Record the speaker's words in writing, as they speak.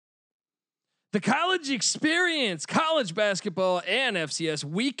The college experience, college basketball, and FCS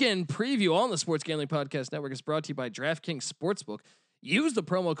weekend preview on the Sports Gambling Podcast Network is brought to you by DraftKings Sportsbook. Use the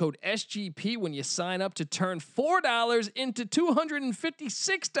promo code SGP when you sign up to turn $4 into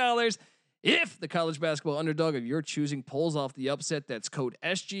 $256 if the college basketball underdog of your choosing pulls off the upset. That's code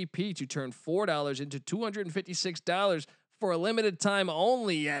SGP to turn $4 into $256 for a limited time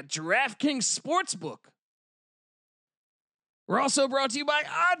only at DraftKings Sportsbook. We're also brought to you by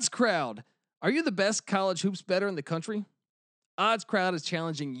Odds Crowd. Are you the best college hoops bettor in the country? Odds Crowd is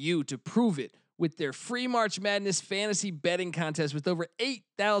challenging you to prove it with their free March Madness fantasy betting contest with over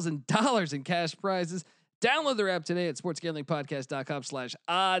 $8,000 in cash prizes. Download their app today at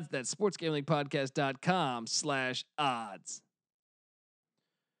sportsgamblingpodcast.com/odds. That's sportsgamblingpodcast.com/odds.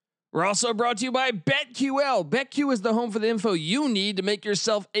 We're also brought to you by BetQL. BetQ is the home for the info you need to make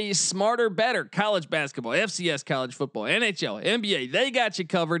yourself a smarter, better. College basketball, FCS, college football, NHL, NBA, they got you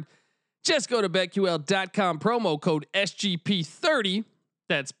covered. Just go to BetQL.com, promo code SGP30.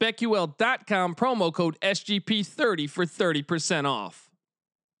 That's BetQL.com, promo code SGP30 for 30% off.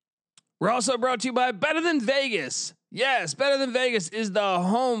 We're also brought to you by Better Than Vegas. Yes, Better Than Vegas is the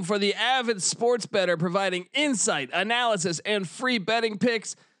home for the avid sports bettor, providing insight, analysis, and free betting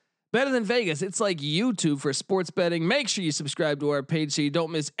picks. Better Than Vegas, it's like YouTube for sports betting. Make sure you subscribe to our page so you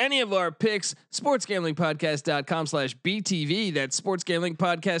don't miss any of our picks. sportsgamblingpodcast.com/BTV. That's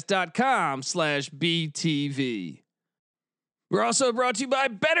sportsgamblingpodcast.com/BTV. We're also brought to you by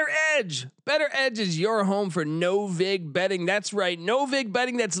Better Edge. Better Edge is your home for no vig betting. That's right, no vig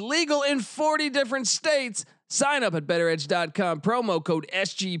betting that's legal in 40 different states. Sign up at betteredge.com, promo code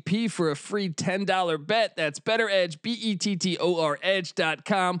SGP for a free $10 bet. That's Better Edge, BETTOR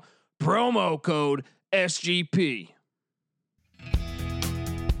edge.com, promo code SGP.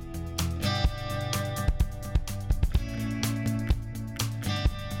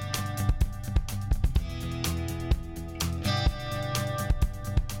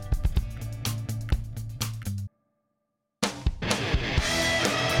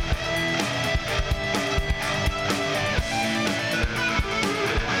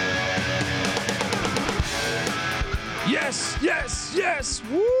 Yes.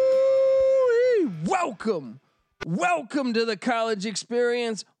 Woo! Welcome to the college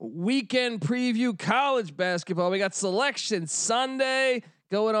experience weekend preview. College basketball. We got Selection Sunday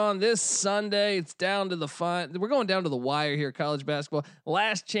going on this Sunday. It's down to the we're going down to the wire here. College basketball.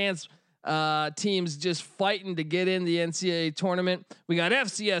 Last chance teams just fighting to get in the NCAA tournament. We got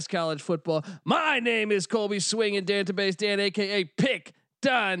FCS college football. My name is Colby Swinging Database Dan, aka Pick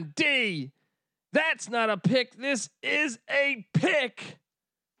Dundee. That's not a pick. This is a pick.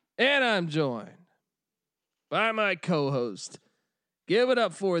 And I'm joined by my co-host. Give it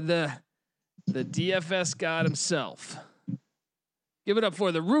up for the DFS god himself. Give it up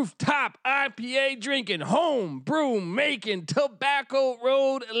for the rooftop IPA drinking, home brew making, tobacco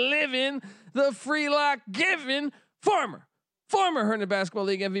road living, the free lock giving former Herndon Basketball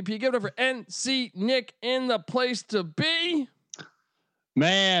League MVP. Give it up for NC Nick in the place to be.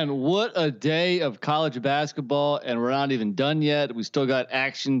 Man, what a day of college basketball, and we're not even done yet. We still got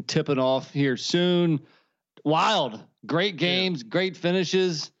action tipping off here soon. Wild, great games, great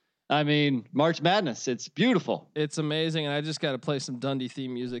finishes. I mean, March Madness, it's beautiful. It's amazing, and I just got to play some Dundee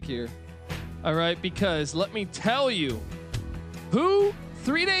theme music here. All right, because let me tell you,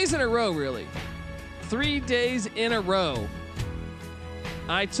 3 days in a row, really. 3 days in a row.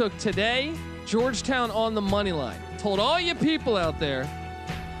 I took today, Georgetown on the money line. Told all you people out there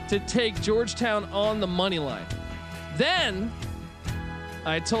to take Georgetown on the money line. Then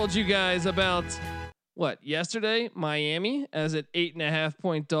I told you guys about yesterday, Miami as an 8.5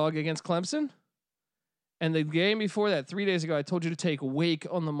 point dog against Clemson. And the game before that, 3 days ago, I told you to take Wake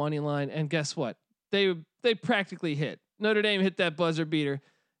on the money line. And guess what? They practically hit. Notre Dame hit that buzzer beater.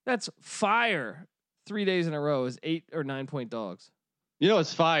 That's fire. 3 days in a row is 8 or 9 point dogs. You know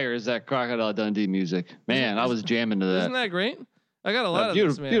what's fire is that Crocodile Dundee music. Man, I was jamming to that. Isn't that great? I got a lot of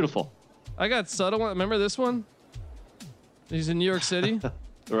this, man. Beautiful. I got subtle one. Remember this one? He's in New York City.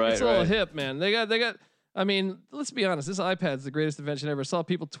 Right. It's a little hip, man. They got. I mean, let's be honest. This iPad's the greatest invention ever. I saw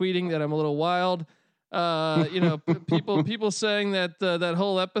people tweeting that I'm a little wild. People saying that that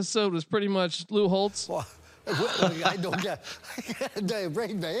whole episode was pretty much Lou Holtz. Well, I don't get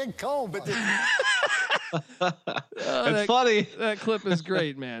break the head cold, but it's funny. That clip is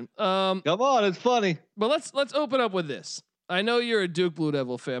great, man. Come on, it's funny. But let's open up with this. I know you're a Duke Blue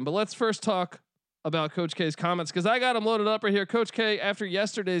Devil fan, but let's first talk about Coach K's comments because I got him loaded up right here. Coach K, after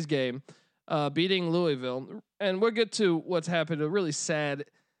yesterday's game, beating Louisville, and we'll get to what's happened. A really sad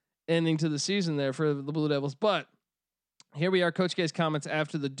ending to the season there for the Blue Devils, but Here we are, Coach K's comments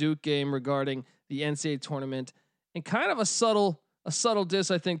after the Duke game regarding the NCAA tournament, and kind of a subtle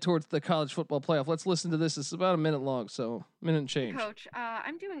diss, I think, towards the college football playoff. Let's listen to this. It's about a minute long, so minute and change. Coach,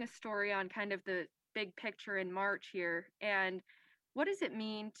 I'm doing a story on kind of the big picture in March here, and what does it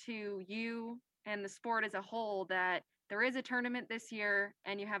mean to you and the sport as a whole that there is a tournament this year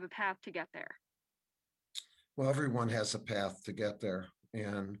and you have a path to get there? Well, everyone has a path to get there,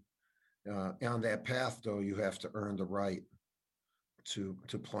 and on that path, though, you have to earn the right to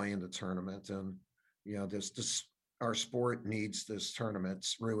play in the tournament. And this our sport needs this tournament.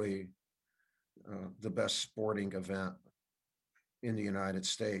 It's really the best sporting event in the United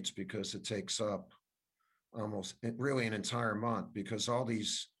States because it takes up almost really an entire month, because the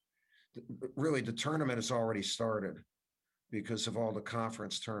tournament has already started because of all the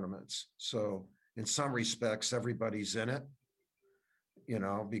conference tournaments. So in some respects, everybody's in it,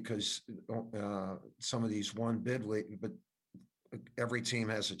 because some of these one bid league, but every team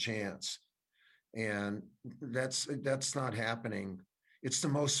has a chance. And that's not happening. It's the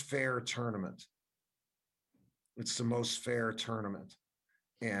most fair tournament. It's the most fair tournament.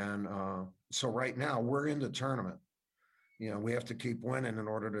 And so right now we're in the tournament. We have to keep winning in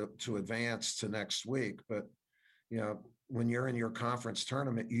order to advance to next week. But, when you're in your conference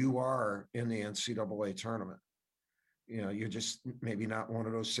tournament, you are in the NCAA tournament. You're just maybe not one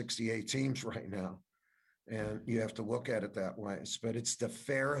of those 68 teams right now. And you have to look at it that way. But it's the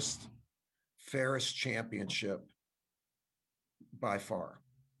fairest championship by far.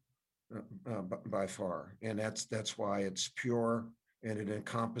 And that's why it's pure, and it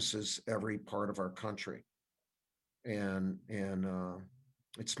encompasses every part of our country. And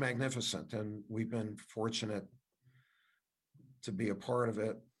it's magnificent. And we've been fortunate to be a part of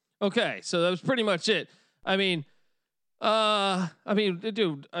it. Okay, so that was pretty much it. Dude,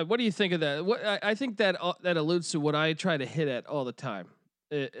 what do you think of that? I think that alludes to what I try to hit at all the time,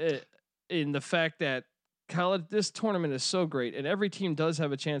 in the fact that this tournament is so great, and every team does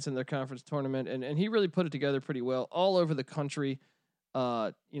have a chance in their conference tournament, and he really put it together pretty well all over the country.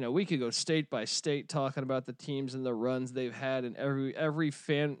 We could go state by state talking about the teams and the runs they've had, and every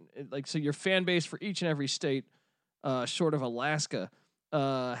fan, so your fan base for each and every state, short of Alaska,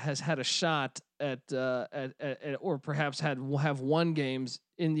 has had a shot at or perhaps have won games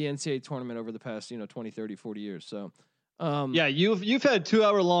in the NCAA tournament over the past 20, 30, 40 years. So you've had 2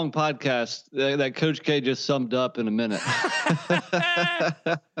 hour long podcasts that Coach K just summed up in a minute.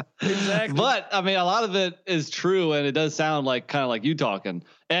 Exactly. But a lot of it is true, and it does sound kind of like you talking,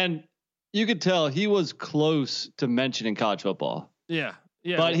 and you could tell he was close to mentioning college football. Yeah.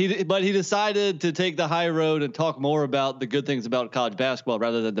 Yeah. But he decided to take the high road and talk more about the good things about college basketball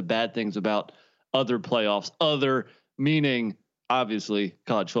rather than the bad things about other playoffs, meaning obviously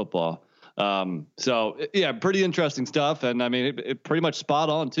college football. So pretty interesting stuff. And it pretty much spot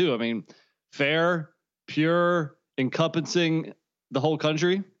on too. Fair, pure, encompassing the whole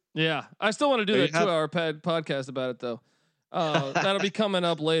country. Yeah. I still want to do that 2 hour podcast about it though. That'll be coming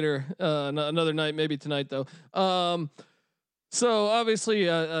up later, another night, maybe tonight though. So obviously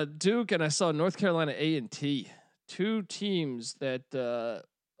Duke, and I saw North Carolina A&T, 2 teams that,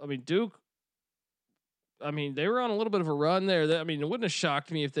 Duke, they were on a little bit of a run there. It wouldn't have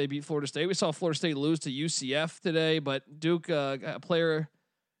shocked me if they beat Florida State. We saw Florida State lose to UCF today, but Duke, a player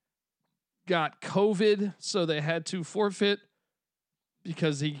got COVID, so they had to forfeit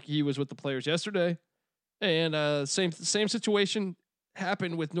because he was with the players yesterday. And same situation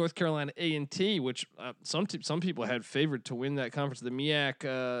happened with North Carolina A&T, which some people had favored to win that conference. The MEAC,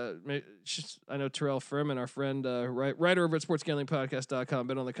 I know Terrell Furman, our friend, writer over at sportsgamblingpodcast.com,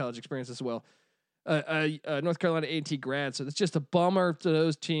 been on the college experience as well. North Carolina A&T grad, so it's just a bummer to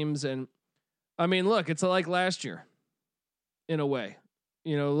those teams. And look, it's like last year, in a way.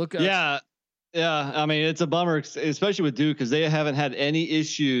 Yeah. It's a bummer, especially with Duke, because they haven't had any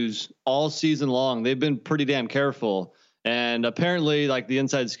issues all season long. They've been pretty damn careful. And apparently, the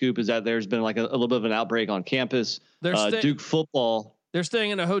inside scoop is that there's been a little bit of an outbreak on campus. Duke football. They're staying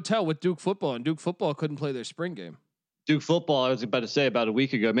in a hotel with Duke football, and Duke football couldn't play their spring game. Duke football, I was about to say about a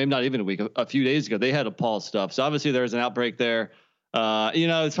week ago, maybe not even a week, a few days ago, they had a pause stuff. So obviously there's an outbreak there.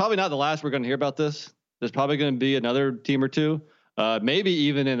 It's probably not the last we're going to hear about this. There's probably going to be another team or two, maybe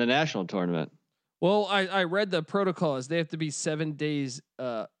even in the national tournament. Well, I read the protocol is they have to be 7 days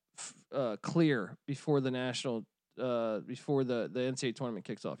clear before the national. Before the NCAA tournament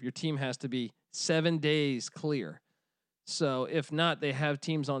kicks off, your team has to be 7 days clear. So if not, they have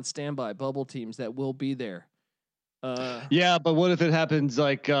teams on standby, bubble teams that will be there. But what if it happens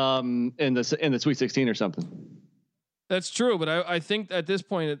in the Sweet 16 or something? That's true, but I think at this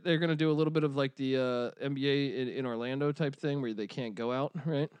point they're going to do a little bit of like the NBA in Orlando type thing where they can't go out,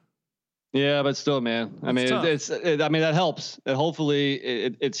 right? Yeah, but still, man. I mean, I mean that helps. And hopefully,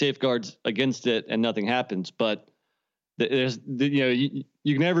 it safeguards against it and nothing happens. But you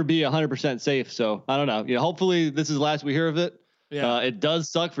can never be 100% safe. So I don't know. Hopefully this is the last we hear of it. Yeah, it does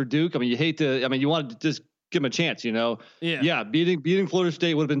suck for Duke. I mean, you hate to. I mean, you want to just give them a chance. Yeah. Beating Florida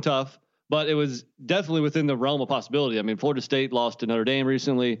State would have been tough, but it was definitely within the realm of possibility. I mean, Florida State lost to Notre Dame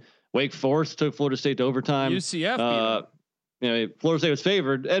recently. Wake Forest took Florida State to overtime. UCF beat them. Florida State was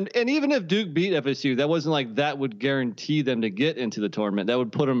favored, and even if Duke beat FSU, that wasn't like that would guarantee them to get into the tournament. That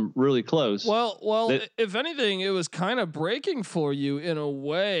would put them really close. Well, if anything, it was kind of breaking for you in a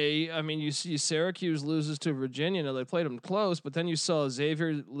way. I mean, you see Syracuse loses to Virginia. Now they played them close, but then you saw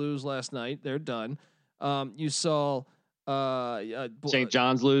Xavier lose last night. They're done. You saw St.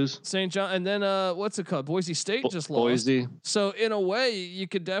 John's lose. St. John, and then what's it called? Boise State just lost. Boise. So in a way, you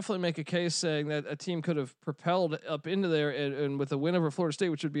could definitely make a case saying that a team could have propelled up into there, and with a win over Florida State,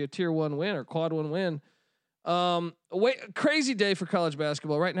 which would be a tier 1 win or quad 1 win. Crazy day for college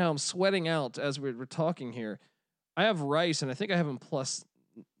basketball. Right now, I'm sweating out as we're talking here. I have Rice, and I think I have him +9.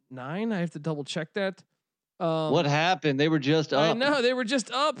 I have to double check that. What happened? They were just up. I know they were just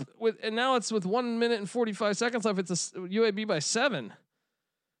up and now it's with 1 minute and 45 seconds left. It's a UAB by 7.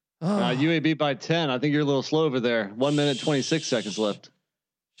 UAB by 10. I think you're a little slow over there. 1 minute 26 seconds left.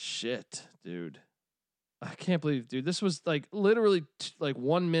 Shit, dude. I can't believe, dude. This was like literally like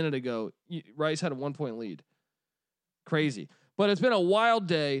 1 minute ago. Rice had a 1 point lead. Crazy, but it's been a wild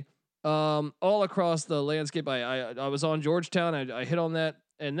day all across the landscape. I was on Georgetown. I hit on that,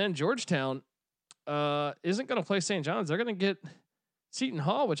 and then Georgetown isn't going to play St. John's. They're going to get Seton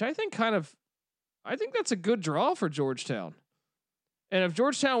Hall, which I think that's a good draw for Georgetown. And if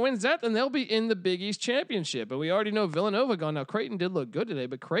Georgetown wins that, then they'll be in the Big East championship. But we already know Villanova gone. Now Creighton did look good today,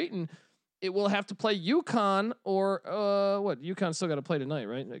 but Creighton, it will have to play UConn or what? UConn still got to play tonight,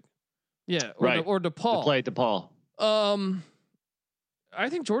 right? Or DePaul. To play DePaul. I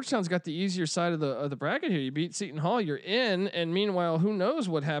think Georgetown's got the easier side of the bracket here. You beat Seton Hall, you're in, and meanwhile, who knows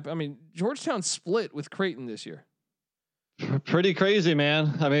what happened? I mean, Georgetown split with Creighton this year. Pretty crazy,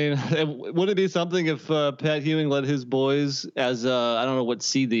 man. I mean, would it be something if Pat Ewing led his boys as I don't know what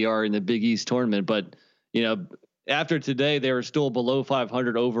seed they are in the Big East tournament, but after today, they were still below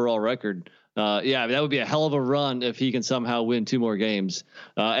 500 overall record. That would be a hell of a run if he can somehow win 2 more games.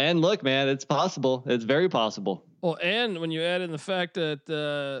 And look, man, it's possible. It's very possible. Well, and when you add in the fact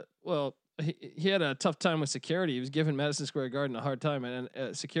that, he had a tough time with security. He was giving Madison Square Garden a hard time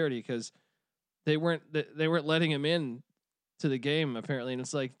at security because they weren't letting him in to the game apparently. And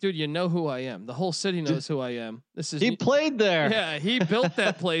it's like, dude, you know who I am. The whole city knows who I am. He played there. Yeah, he built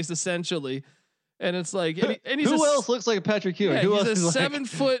that place essentially. And it's like, and he's who else looks like a Patrick Ewing? Yeah, who he's else a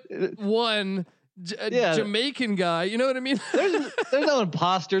 7'1" Jamaican guy. You know what I mean? There's no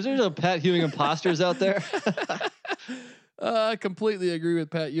imposters. There's no Pat Ewing imposters out there. I completely agree with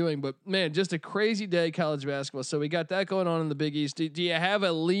Pat Ewing, but man, just a crazy day college basketball. So we got that going on in the Big East. Do you have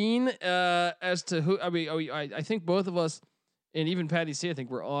a lean as to who? I mean, I think both of us, and even Patty C, I think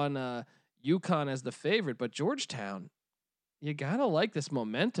we're on UConn as the favorite, but Georgetown, you gotta like this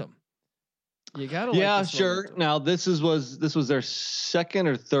momentum. You gotta. Yeah, like this sure. momentum. Now this was their second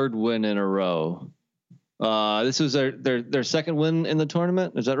or third win in a row. This was their second win in the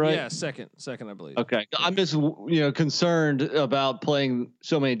tournament. Is that right? Yeah, second, I believe. Okay, I'm just concerned about playing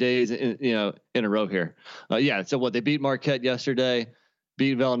so many days in a row here. So what, they beat Marquette yesterday,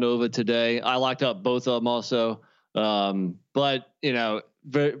 beat Villanova today. I locked up both of them also. But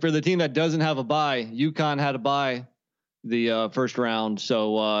for the team that doesn't have a bye, UConn had a bye the first round,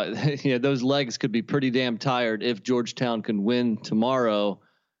 so those legs could be pretty damn tired if Georgetown can win tomorrow.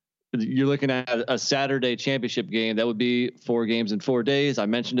 You're looking at a Saturday championship game. That would be 4 games in 4 days. I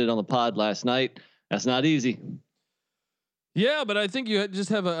mentioned it on the pod last night. That's not easy. Yeah, but I think you just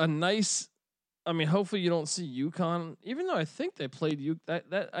have a nice. I mean, hopefully you don't see UConn, even though I think they played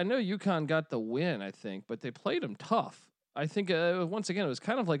that I know UConn got the win, I think, but they played them tough. I think once again it was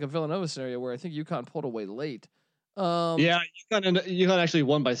kind of like a Villanova scenario where I think UConn pulled away late. UConn actually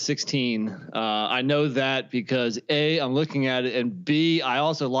won by 16. I know that because A, I'm looking at it, and B, I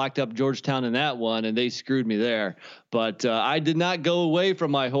also locked up Georgetown in that one, and they screwed me there. But I did not go away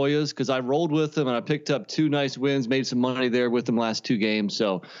from my Hoyas because I rolled with them and I picked up 2 nice wins, made some money there with them last 2 games.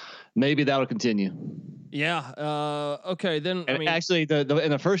 So maybe that'll continue. Yeah. Okay. Then and actually,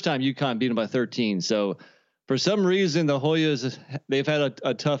 the first time UConn beat them by 13. So for some reason, the Hoyas, they've had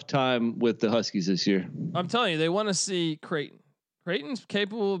a tough time with the Huskies this year. I'm telling you, they want to see Creighton. Creighton's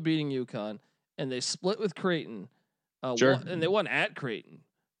capable of beating UConn, and they split with Creighton. Sure. And they won at Creighton.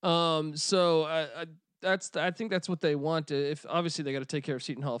 So I think that's what they want. If obviously they got to take care of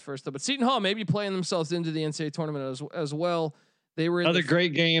Seton Hall first, though. But Seton Hall may be playing themselves into the NCAA tournament as well. They were in another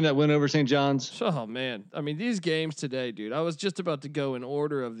great game that went over St. John's. Oh man, I mean these games today, dude. I was just about to go in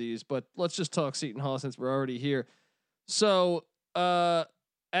order of these, but let's just talk Seton Hall since we're already here. So,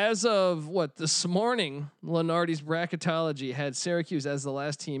 as of this morning, Lenardi's bracketology had Syracuse as the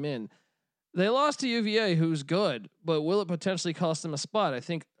last team in. They lost to UVA, who's good, but will it potentially cost them a spot? I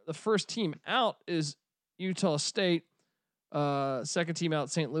think the first team out is Utah State. Second team out,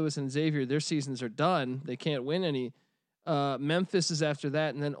 St. Louis and Xavier. Their seasons are done. They can't win any. Memphis is after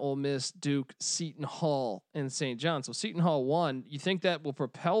that, and then Ole Miss, Duke, Seton Hall, and St. John. So Seton Hall won. You think that will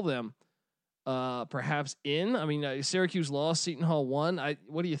propel them perhaps in? I mean, Syracuse lost, Seton Hall won.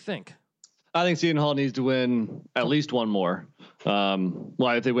 What do you think? I think Seton Hall needs to win at least one more. Well,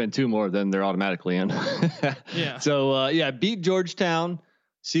 if they win two more, then they're automatically in. Yeah. So beat Georgetown.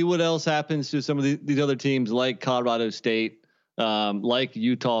 See what else happens to some of these other teams like Colorado State, like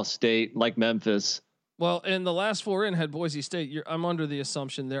Utah State, like Memphis. Well, and the last four in had Boise State. I'm under the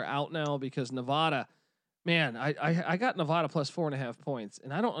assumption they're out now because Nevada. Man, I got Nevada plus 4.5 points,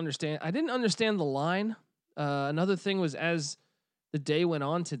 and I don't understand. I didn't understand the line. Another thing was as the day went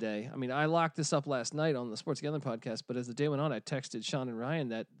on today. I mean, I locked this up last night on the Sports Gambling podcast, but as the day went on, I texted Sean and Ryan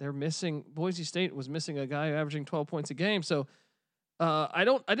that they're missing. Boise State was missing a guy averaging 12 points a game. So I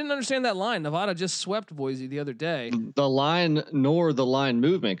didn't understand that line. Nevada just swept Boise the other day. The line nor the line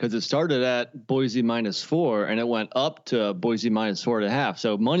movement, because it started at Boise -4 and it went up to Boise -4.5.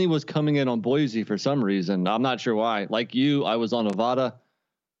 So money was coming in on Boise for some reason. I'm not sure why. Like you, I was on Nevada.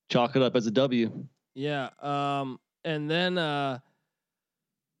 Chalk it up as a W. Yeah. And then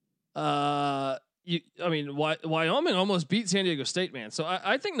Wyoming almost beat San Diego State, man. So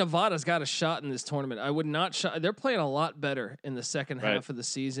I think Nevada's got a shot in this tournament. I would not they're playing a lot better in the second half of the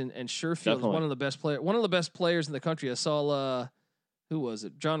season, and Sherfield is one of the best players in the country. I saw who was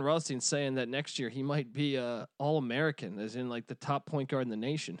it? John Rothstein saying that next year he might be All-American, as in like the top point guard in the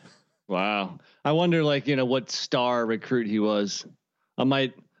nation. Wow. I wonder what star recruit he was. I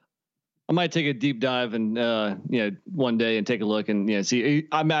might take a deep dive and one day and take a look and see.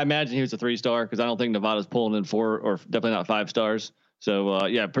 I imagine he was a 3-star because I don't think Nevada's pulling in 4 or definitely not 5 stars. So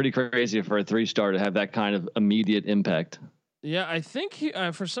pretty crazy for a 3-star to have that kind of immediate impact. Yeah, I think he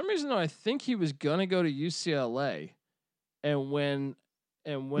for some reason though I think he was gonna go to UCLA, and when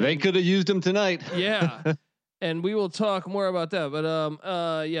they could have used him tonight. Yeah, and we will talk more about that. But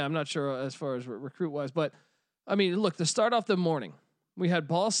I'm not sure as far as recruit wise, but I mean, look, to start off the morning. We had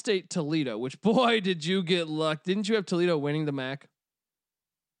Ball State Toledo, which boy did you get luck. Didn't you have Toledo winning the MAC?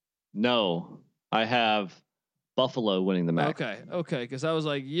 No, I have Buffalo winning the MAC. Okay. Cause I was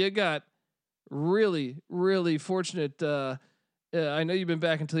like, you got really, really fortunate. I know you've been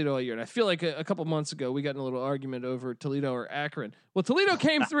back in Toledo all year, and I feel like a couple months ago we got in a little argument over Toledo or Akron. Well, Toledo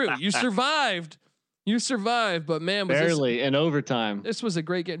came through. You survived. But man, barely in overtime. This was a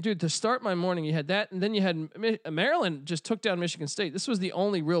great game, dude. To start my morning, you had that, and then you had Maryland just took down Michigan State. This was the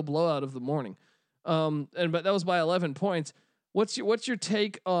only real blowout of the morning, but that was by 11 points. What's your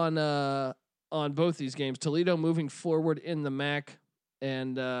take on both these games? Toledo moving forward in the MAC,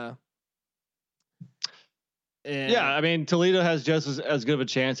 and I mean Toledo has just as good of a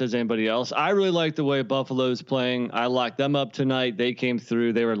chance as anybody else. I really like the way Buffalo's playing. I locked them up tonight. They came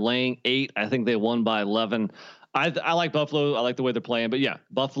through. They were laying 8. I think they won by 11. I like Buffalo. I like the way they're playing. But yeah,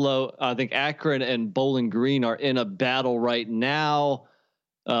 Buffalo. I think Akron and Bowling Green are in a battle right now.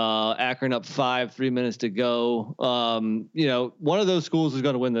 Akron up 5, 3 minutes to go. One of those schools is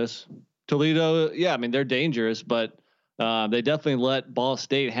going to win this. Toledo. Yeah, I mean they're dangerous, but. They definitely let Ball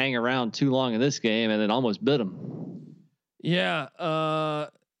State hang around too long in this game and then almost bit them. Yeah, that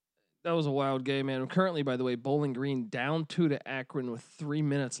was a wild game, man. Currently, by the way, Bowling Green down 2 to Akron with 3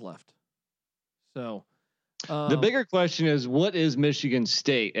 minutes left. So the bigger question is, what is Michigan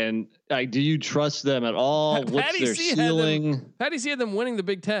State, and do you trust them at all? What's their ceiling? How do you see them winning the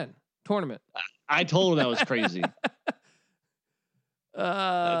Big Ten tournament? I told him that was crazy.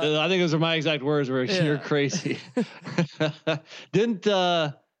 I think those are my exact words. Where you're crazy. Did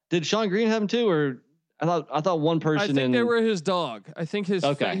Sean Green have him too, or I thought one person? I think they were his dog. I think he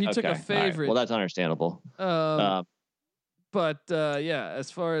took a favorite. Right. Well, that's understandable. But as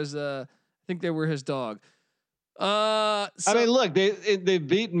far as I think they were his dog. I mean, look, they've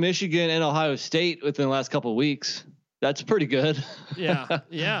beaten Michigan and Ohio State within the last couple of weeks. That's pretty good.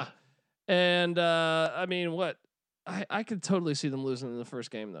 yeah. And I mean, what? I could totally see them losing in the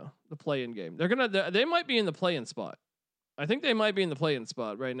first game though. The play-in game. They might be in the play-in spot. I think they might be in the play-in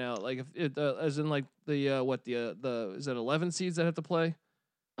spot right now. Like if it, as in like the is that 11 seeds that have to play?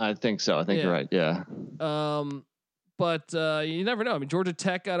 I think so. I think you're right. Yeah. But you never know. I mean, Georgia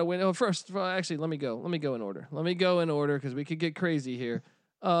Tech got to win. Oh, first, actually, let me go in order. Let me go in order because we could get crazy here.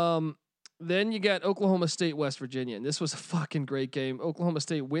 Then you got Oklahoma State, West Virginia, and this was a fucking great game. Oklahoma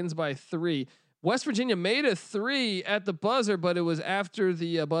State wins by 3. West Virginia made a 3 at the buzzer, but it was after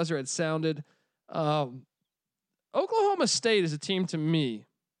the buzzer had sounded. Oklahoma State is a team to me,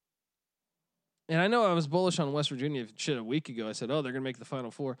 and I know I was bullish on West Virginia shit a week ago. I said, "Oh, they're gonna make the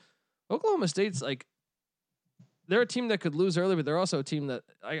Final Four." Oklahoma State's like, they're a team that could lose early, but they're also a team that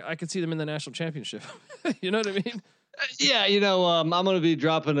I could see them in the national championship. You know what I mean? Yeah, I'm going to be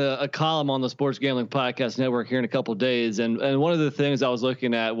dropping a column on the Sports Gambling Podcast Network here in a couple of days, and one of the things I was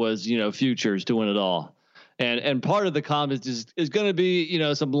looking at was futures to win it all, and part of the column is going to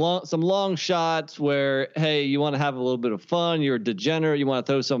be some long shots where, hey, you want to have a little bit of fun, you're a degenerate, you want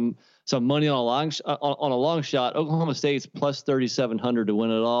to throw some money on a long shot. Oklahoma State's plus 3,700 to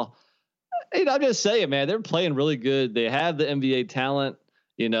win it all. I'm just saying, man, they're playing really good. They have the NBA talent.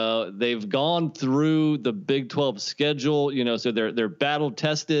 They've gone through the Big 12 schedule. So they're battle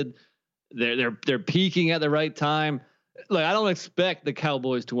tested. They're peaking at the right time. Like, I don't expect the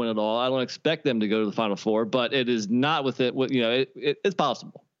Cowboys to win it all. I don't expect them to go to the Final Four, but it is not with it. It's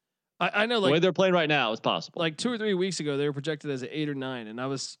possible. I know, like, the way they're playing right now is possible. Like 2 or 3 weeks ago, they were projected as an 8 or 9, and I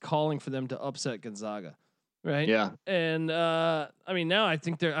was calling for them to upset Gonzaga. Right. Yeah. And I mean, now I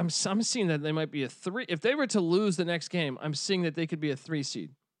think I'm seeing that they might be a 3. If they were to lose the next game, I'm seeing that they could be a 3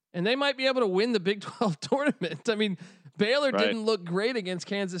 seed, and they might be able to win the Big 12 tournament. I mean, Baylor didn't look great against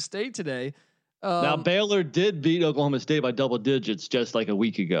Kansas State today. Now Baylor did beat Oklahoma State by double digits just like a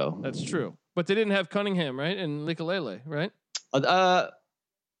week ago. That's true, but they didn't have Cunningham, right? And Likelele, right? I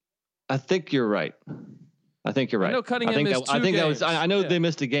think you're right. I know Cunningham missed 2 games. I know they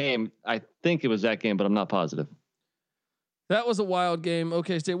missed a game. I think it was that game, but I'm not positive. That was a wild game.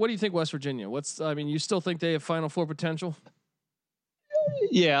 Okay, State. What do you think, West Virginia? You still think they have Final Four potential?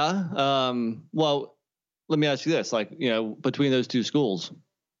 Yeah. Well, let me ask you this: between those two schools,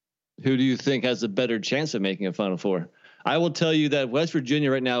 who do you think has a better chance of making a Final Four? I will tell you that West Virginia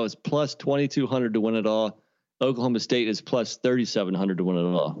right now is plus 2,200 to win it all. Oklahoma State is plus 3,700 to win it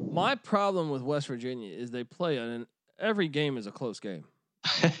all. My problem with West Virginia is they play and every game is a close game.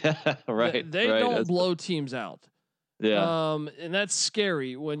 Right. They don't blow teams out. Yeah. And that's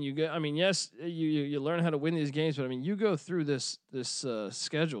scary when you get. I mean, yes, you learn how to win these games, but I mean, you go through this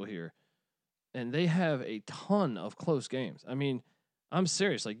schedule here, and they have a ton of close games. I mean, I'm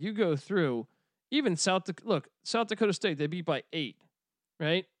serious. Like, you go through even South Dakota State, they beat by 8,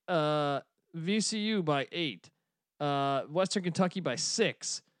 right? VCU by 8, Western Kentucky by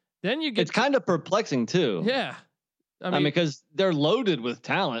 6. Then you get. It's kind of perplexing too. Yeah, I mean, because they're loaded with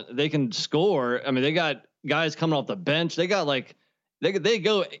talent. They can score. I mean, they got guys coming off the bench. They got they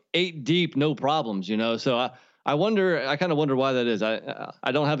go 8 deep, no problems. So I wonder. I kind of wonder why that is.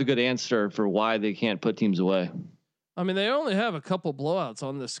 I don't have a good answer for why they can't put teams away. I mean, they only have a couple blowouts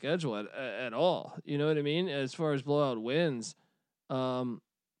on the schedule at all. You know what I mean? As far as blowout wins. I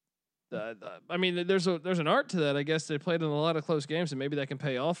mean, there's an art to that. I guess they played in a lot of close games, and maybe that can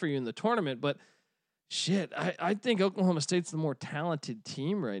pay off for you in the tournament. But shit, I think Oklahoma State's the more talented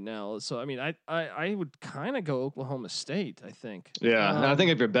team right now. So I mean, I would kind of go Oklahoma State. I think. Yeah, and I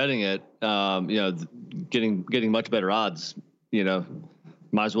think if you're betting it, getting much better odds,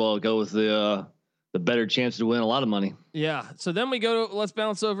 might as well go with the better chance to win a lot of money. Yeah. So then let's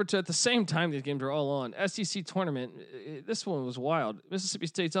bounce over to, at the same time these games are all on, SEC tournament. This one was wild. Mississippi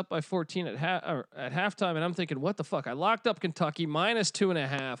State's up by 14 at halftime, and I'm thinking, what the fuck? I locked up Kentucky minus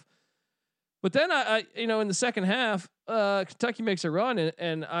 2.5. But then I in the second half, Kentucky makes a run,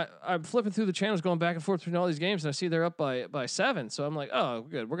 and I'm flipping through the channels, going back and forth between all these games, and I see they're up by 7. So I'm like, oh,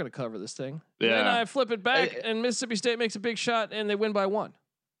 good, we're gonna cover this thing. Yeah. And then I flip it back, and Mississippi State makes a big shot, and they win by 1.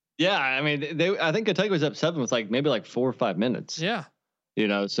 Yeah, I mean, I think Kentucky was up 7 with maybe 4 or 5 minutes. Yeah.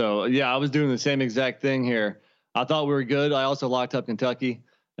 So yeah, I was doing the same exact thing here. I thought we were good. I also locked up Kentucky,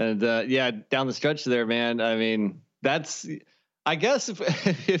 and down the stretch there, man. I mean, I guess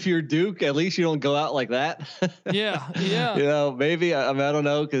if you're Duke, at least you don't go out like that. Yeah. Maybe I don't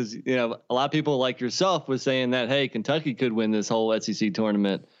know, because a lot of people like yourself was saying that, hey, Kentucky could win this whole SEC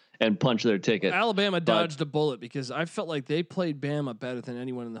tournament and punch their ticket. Alabama dodged a bullet because I felt like they played Bama better than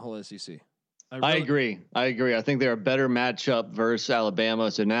anyone in the whole SEC. I agree. I think they're a better matchup versus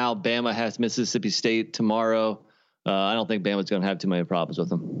Alabama. So now Bama has Mississippi State tomorrow. I don't think Bama's going to have too many problems with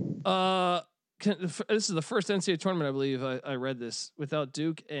them. This is the first NCAA tournament, I believe. I read this without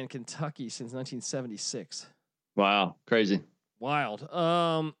Duke and Kentucky since 1976. Wow, crazy. Wild.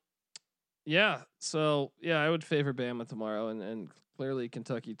 Yeah. So yeah, I would favor Bama tomorrow, and clearly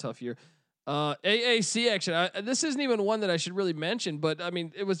Kentucky tough year. AAC action. This isn't even one that I should really mention, but I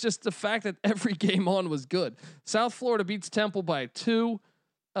mean, it was just the fact that every game on was good. South Florida beats Temple by 2.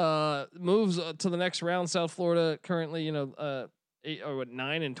 Moves to the next round. South Florida currently,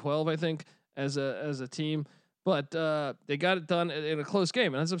 9-12, I think, as a team. But they got it done in a close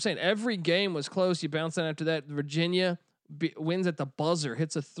game, and as I'm saying, every game was close. You bounce on after that. Virginia wins at the buzzer,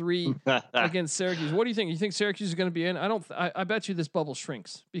 hits a 3 against Syracuse. What do you think? You think Syracuse is going to be in? I don't. I bet you this bubble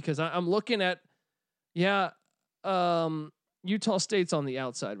shrinks because I'm looking at, Utah State's on the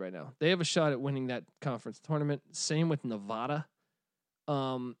outside right now. They have a shot at winning that conference tournament. Same with Nevada.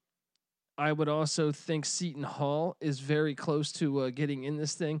 I would also think Seton Hall is very close to getting in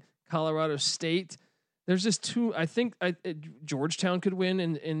this thing. Colorado State. There's just two. I think Georgetown could win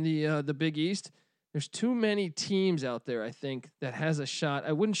in the Big East. There's too many teams out there, I think, that has a shot.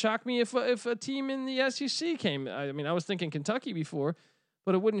 It wouldn't shock me if a team in the SEC came. I mean, I was thinking Kentucky before,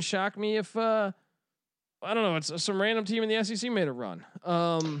 but it wouldn't shock me if I don't know, it's some random team in the SEC made a run.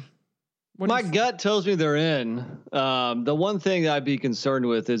 My gut tells me they're in. The one thing I'd be concerned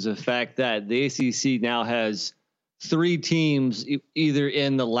with is the fact that the ACC now has 3 teams either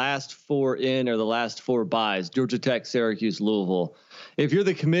in the last 4 in or the last 4 buys: Georgia Tech, Syracuse, Louisville. If you're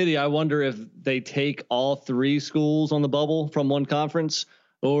the committee, I wonder if they take all 3 schools on the bubble from one conference,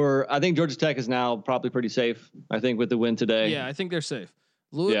 or I think Georgia Tech is now probably pretty safe. I think with the win today. Yeah, I think they're safe.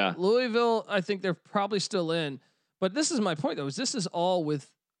 Louisville, I think they're probably still in. But this is my point though: is this is all with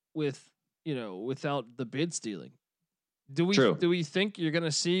without the bid stealing. Do we think you're going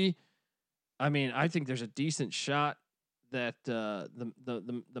to see? I mean, I think there's a decent shot that the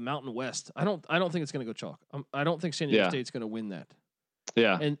Mountain West. I don't think it's going to go chalk. I don't think San Diego State's going to win that.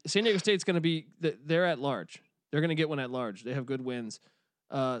 Yeah, and San Diego State's going to be they're at large. They're going to get one at large. They have good wins.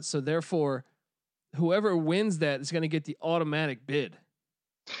 So therefore, whoever wins that is going to get the automatic bid.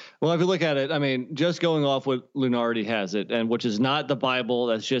 Well, if you look at it, I mean, just going off what Lunardi has it, and which is not the Bible,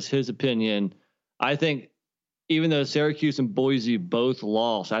 that's just his opinion. I think even though Syracuse and Boise both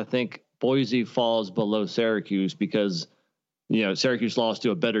lost, I think Boise falls below Syracuse because, Syracuse lost to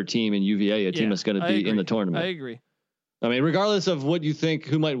a better team in UVA, a team that's going to be in the tournament. I agree. I mean, regardless of what you think,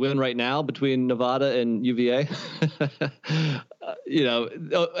 who might win right now between Nevada and UVA,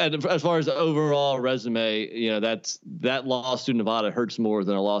 and as far as the overall resume, that loss to Nevada hurts more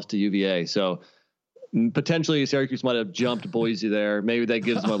than a loss to UVA. So potentially Syracuse might have jumped Boise there. Maybe that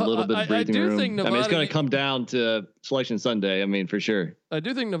gives them a little bit of breathing room. Think Nevada, it's going to come down to Selection Sunday. I mean, for sure. I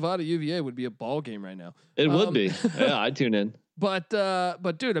do think Nevada UVA would be a ball game right now. It would be. Yeah, I'd tune in. But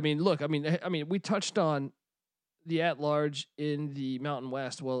dude, I mean, look, I mean, we touched on the at-large in the Mountain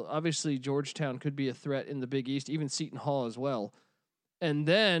West. Well, obviously Georgetown could be a threat in the Big East, even Seton Hall as well. And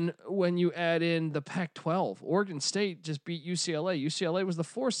then when you add in the Pac-12, Oregon State just beat UCLA. UCLA was the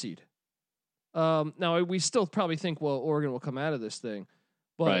 4 seed. Now we still probably think, well, Oregon will come out of this thing,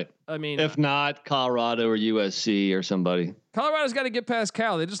 but right. I mean, if not Colorado or USC or somebody, Colorado's got to get past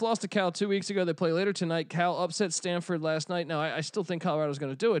Cal. They just lost to Cal 2 weeks ago. They play later tonight. Cal upset Stanford last night. Now I still think Colorado's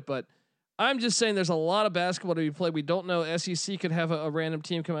going to do it, but I'm just saying there's a lot of basketball to be played. We don't know. SEC could have a random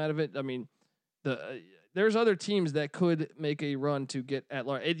team come out of it. I mean, there's other teams that could make a run to get at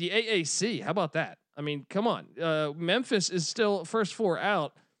large. The AAC, how about that? I mean, come on. Memphis is still first 4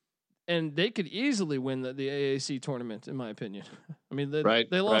 out, and they could easily win the AAC tournament, in my opinion. I mean,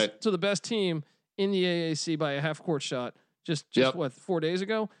 they lost to the best team in the AAC by a half-court shot just 4 days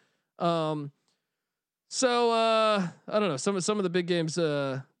ago. So I don't know. Some of the big games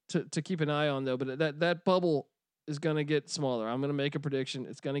to keep an eye on though, but that bubble is going to get smaller. I'm going to make a prediction.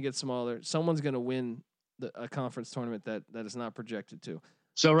 It's going to get smaller. Someone's going to win a conference tournament that is not projected to.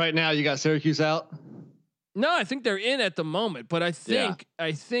 So right now you got Syracuse out? No, I think they're in at the moment, but I think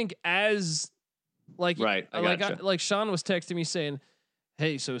as like Sean was texting me saying,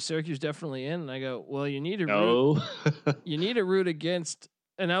 "Hey, so Syracuse definitely in." And I go, "Well, you need to root against."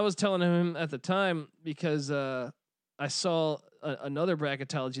 And I was telling him at the time because I saw another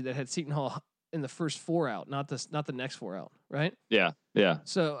bracketology that had Seton Hall in the first 4 out, not the next 4 out, right? Yeah.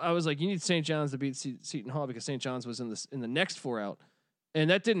 So I was like, you need St. John's to beat Seton Hall because St. John's was in the next 4 out, and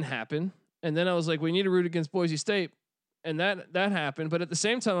that didn't happen. And then I was like, we need to root against Boise State, and that happened. But at the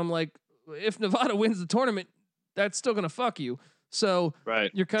same time, I'm like, if Nevada wins the tournament, that's still gonna fuck you. So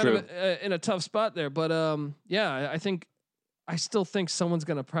you're kind of in a tough spot there. But I still think someone's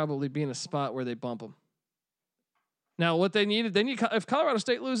gonna probably be in a spot where they bump them. Now, what they needed, if Colorado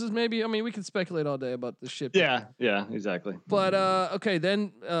State loses, maybe, I mean, we can speculate all day about this shit. Yeah, exactly. But okay,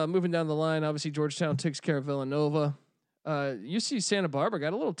 then moving down the line, obviously Georgetown takes care of Villanova. UC Santa Barbara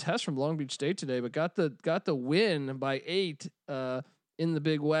got a little test from Long Beach State today, but got the win by 8 in the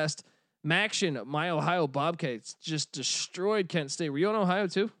Big West. Maction, my Ohio Bobcats just destroyed Kent State. Were you on Ohio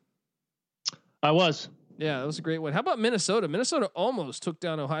too? I was. Yeah, that was a great win. How about Minnesota? Minnesota almost took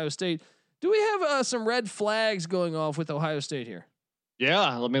down Ohio State. Do we have some red flags going off with Ohio State here?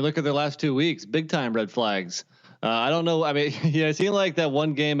 Yeah, let me look at their last 2 weeks. Big time red flags. I don't know. I mean, yeah, it seemed like that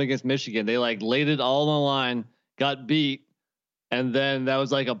one game against Michigan, they like laid it all on the line, got beat, and then that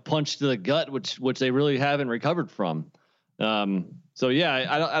was like a punch to the gut, which they really haven't recovered from. So yeah,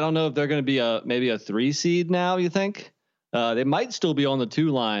 I don't know if they're going to be maybe a 3 seed now. You think they might still be on the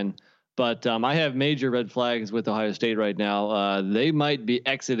 2 line, but I have major red flags with Ohio State right now. They might be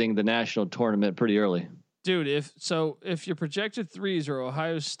exiting the national tournament pretty early. Dude, if your projected 3s are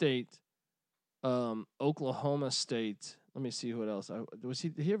Ohio State, Oklahoma State, let me see what else.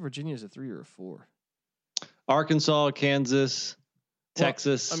 Did he have Virginia as a 3 or a 4? Arkansas, Kansas,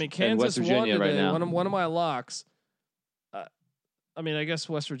 Texas, I mean, Kansas and West Virginia won today, right now. One of my locks. I mean, I guess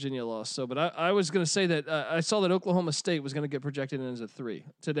West Virginia lost. So, but I was going to say that I saw that Oklahoma State was going to get projected in as a 3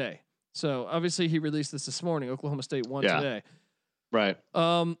 today. So obviously he released this morning. Oklahoma State won today. Right.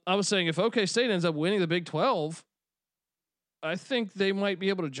 I was saying if OK State ends up winning the Big 12, I think they might be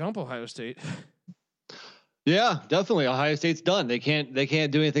able to jump Ohio State. Yeah, definitely. Ohio State's done. They can't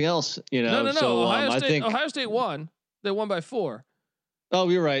do anything else. You know. No. So, Ohio State won. They won by 4. Oh,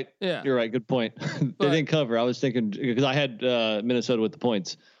 you're right. Yeah, you're right. Good point. They didn't cover. I was thinking because I had Minnesota with the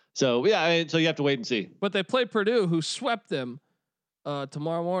points. So yeah, so you have to wait and see. But they play Purdue, who swept them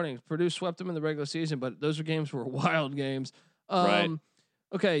tomorrow morning. Purdue swept them in the regular season, but those games were wild games. Right.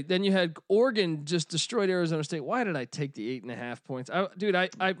 Okay, then you had Oregon just destroyed Arizona State. Why did I take the 8.5 points?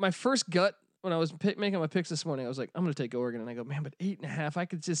 I my first gut when I was making my picks this morning, I was like, I'm going to take Oregon, and I go, man, but 8.5, I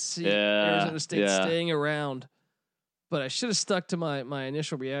could just see Arizona State staying around. But I should have stuck to my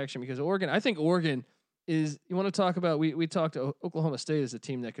initial reaction because Oregon. I think Oregon is. You want to talk about? We talked to Oklahoma State as a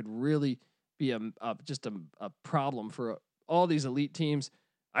team that could really be just a problem for all these elite teams.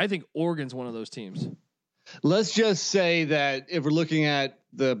 I think Oregon's one of those teams. Let's just say that if we're looking at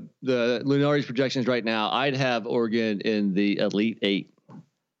the Lunari's projections right now, I'd have Oregon in the Elite 8.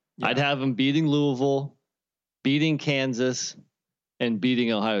 Yeah. I'd have them beating Louisville, beating Kansas, and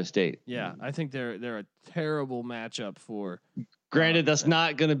beating Ohio State. Yeah, I think they're a terrible matchup for. Granted, that's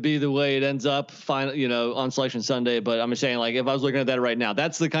not going to be the way it ends up on Selection Sunday, but I'm just saying, like, if I was looking at that right now,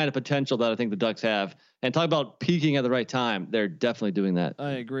 that's the kind of potential that I think the Ducks have. And talk about peaking at the right time. They're definitely doing that.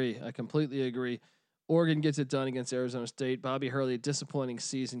 I agree. I completely agree. Oregon gets it done against Arizona State. Bobby Hurley, disappointing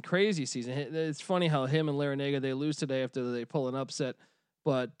season, crazy season. It's funny how him and Larinaga, they lose today after they pull an upset,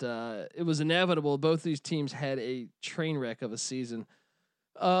 but it was inevitable. Both these teams had a train wreck of a season.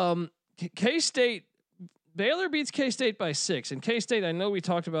 K-State, Baylor beats K-State by 6. And K-State, I know we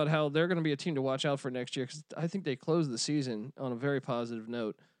talked about how they're going to be a team to watch out for next year because I think they closed the season on a very positive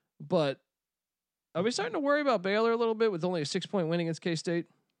note. But are we starting to worry about Baylor a little bit with only a 6-point win against K-State?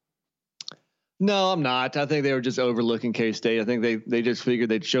 No, I'm not. I think they were just overlooking K-State. I think they just figured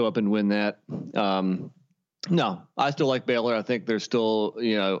they'd show up and win that. No, I still like Baylor. I think they're still,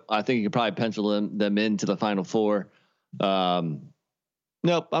 I think you could probably pencil them into the Final Four.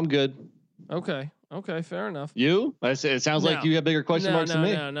 Nope, I'm good. Okay, fair enough. You? It sounds like you have bigger question marks than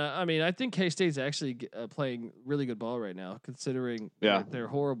me. No. I mean, I think K-State's actually playing really good ball right now, considering they're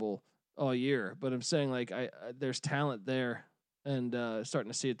horrible all year. But I'm saying, like, there's talent there, and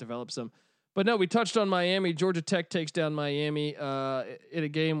starting to see it develop some. But no, we touched on Miami. Georgia Tech takes down Miami in a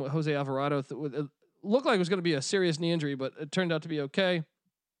game with Jose Alvarado. It looked like it was going to be a serious knee injury, but it turned out to be okay.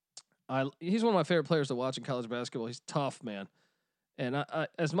 He's one of my favorite players to watch in college basketball. He's tough, man. And I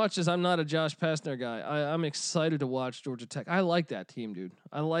as much as I'm not a Josh Pastner guy, I'm excited to watch Georgia Tech. I like that team, dude.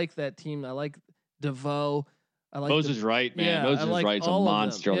 I like that team. I like DeVoe. I like Moses Wright, man. Yeah, Moses Wright's a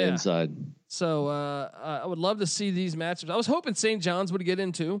monster on the inside. So I would love to see these matchups. I was hoping St. John's would get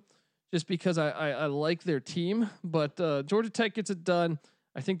into, just because I like their team. But Georgia Tech gets it done.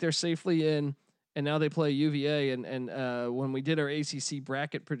 I think they're safely in. And now they play UVA. And when we did our ACC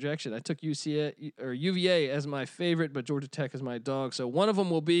bracket projection, I took UVA as my favorite, but Georgia Tech is my dog. So one of them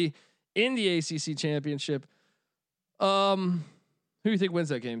will be in the ACC championship. Who do you think wins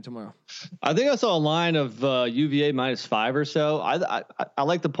that game tomorrow? I think I saw a line of UVA -5 or so. I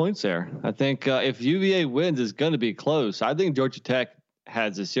like the points there. I think if UVA wins, it's going to be close. I think Georgia Tech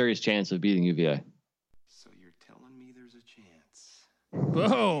has a serious chance of beating UVA. So you're telling me there's a chance?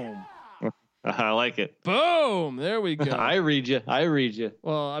 Boom. I like it. Boom. There we go. I read you.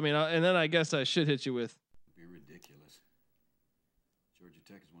 Well, I mean, and then I guess I should hit you with. It'd be ridiculous. Georgia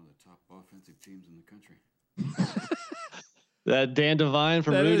Tech is one of the top offensive teams in the country. That Dan Devine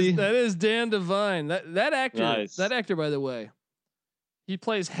from Rudy. That is Dan Devine. That actor. Nice. That actor, by the way, he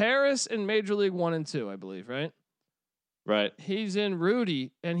plays Harris in Major League 1 and 2, I believe. Right. Right. He's in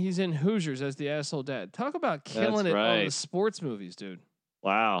Rudy and he's in Hoosiers as the asshole dad. Talk about killing it on the sports movies, dude.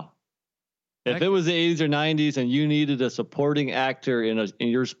 Wow. If it was the 80s or 90s and you needed a supporting actor in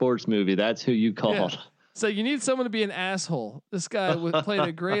your sports movie, that's who you called. Yeah. So you need someone to be an asshole. This guy played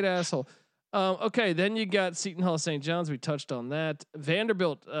a great asshole. Okay, then you got Seton Hall St. John's. We touched on that.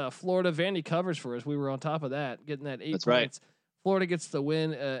 Vanderbilt, Florida. Vandy covers for us. We were on top of that, getting that 8 points. Right. Florida gets the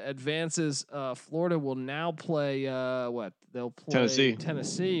win, advances. Florida will now play what? They'll play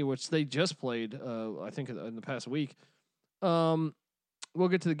Tennessee, which they just played. I think in the past week. We'll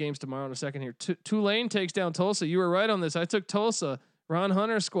get to the games tomorrow in a second here. Tulane takes down Tulsa. You were right on this. I took Tulsa. Ron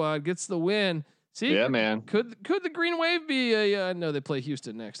Hunter's squad gets the win. See, yeah, man. Could the Green Wave be a? I know they play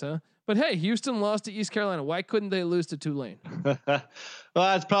Houston next, huh? But hey, Houston lost to East Carolina. Why couldn't they lose to Tulane? Well,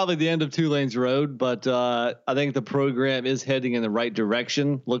 that's probably the end of Tulane's road, but I think the program is heading in the right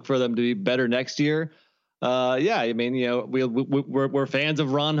direction. Look for them to be better next year. Yeah, I mean, we're fans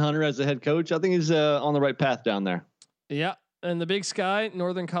of Ron Hunter as the head coach. I think he's on the right path down there. Yeah, and the Big Sky,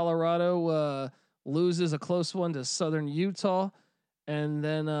 Northern Colorado loses a close one to Southern Utah, and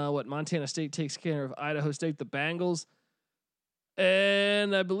then Montana State takes care of Idaho State, the Bengals.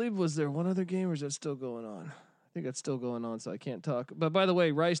 And I believe, was there one other game or is that still going on? I think that's still going on, so I can't talk. But by the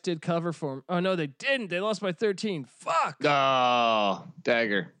way, Rice did cover for him. Oh, no, they didn't. They lost by 13. Fuck. Oh,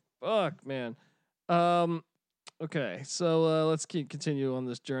 dagger. Fuck, man. Okay, so let's continue on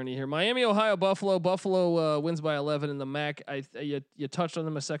this journey here. Miami, Ohio, Buffalo. Buffalo wins by 11 in the MAC. You touched on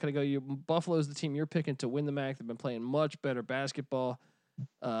them a second ago. Buffalo's the team you're picking to win the MAC. They've been playing much better basketball.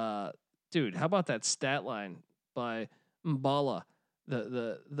 Dude, how about that stat line by Mbala,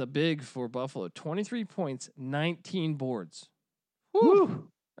 the big for Buffalo? 23 points, 19 boards. Woo!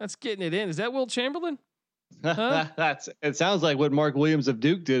 That's getting it in. Is that Will Chamberlain? Huh? It sounds like what Mark Williams of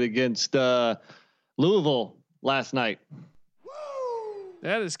Duke did against Louisville last night.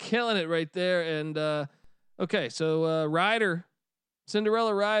 That is killing it right there. And okay, so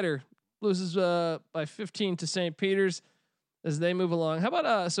Cinderella Rider loses by 15 to St. Peter's as they move along. How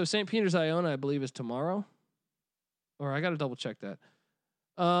about so St. Peter's Iona, I believe, is tomorrow. Or I got to double check that.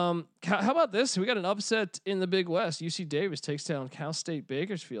 How about this? We got an upset in the Big West. UC Davis takes down Cal State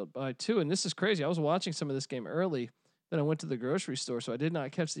Bakersfield by 2. And this is crazy. I was watching some of this game early. Then I went to the grocery store, so I did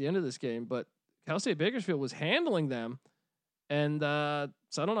not catch the end of this game. But Cal State Bakersfield was handling them. And so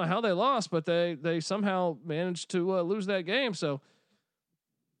I don't know how they lost, but they somehow managed to lose that game. So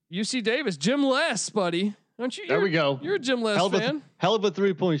UC Davis, Jim Les, buddy. Don't you? There we go. You're a Jim Les fan. Hell of a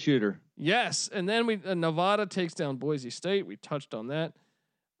 3-point shooter. Yes, and then Nevada takes down Boise State. We touched on that.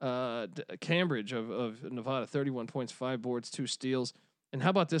 Cambridge of Nevada, 31 points, 5 boards, 2 steals. And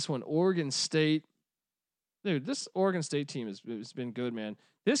how about this one? Oregon State. Dude, this Oregon State team has been good, man.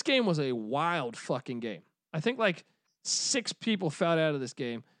 This game was a wild fucking game. I think like 6 people fouled out of this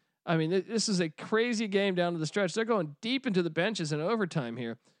game. I mean, this is a crazy game down to the stretch. They're going deep into the benches in overtime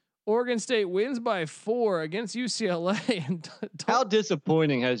here. Oregon State wins by 4 against UCLA. And how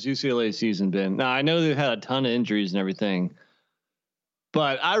disappointing has UCLA's season been? Now, I know they've had a ton of injuries and everything,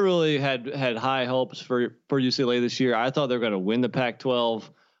 but I really had high hopes for UCLA this year. I thought they were going to win the Pac-12.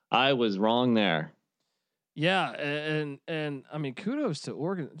 I was wrong there. Yeah, and I mean, kudos to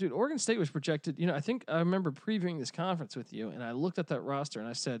Oregon. Dude, Oregon State was projected. I think I remember previewing this conference with you, and I looked at that roster and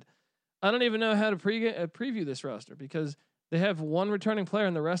I said, I don't even know how to preview this roster because they have one returning player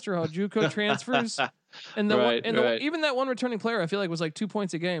and the rest are all JUCO transfers. And even that one returning player, I feel like was like 2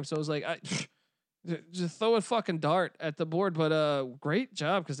 points a game. So I was like, just throw a fucking dart at the board. But great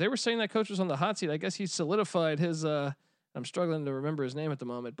job, because they were saying that coach was on the hot seat. I guess he solidified his. I'm struggling to remember his name at the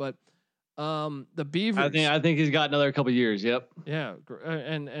moment, but the Beavers. I think he's got another couple years. Yep. Yeah,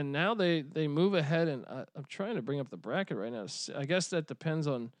 and now they move ahead, and I'm trying to bring up the bracket right now. I guess that depends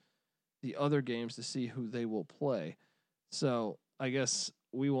on the other games to see who they will play. So I guess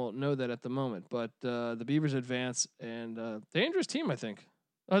we won't know that at the moment, but the Beavers advance, and dangerous team, I think.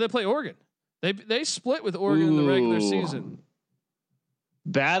 Oh, they play Oregon. They split with Oregon in the regular season.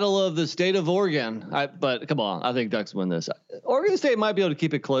 Battle of the state of Oregon. But come on, I think Ducks win this. Oregon State might be able to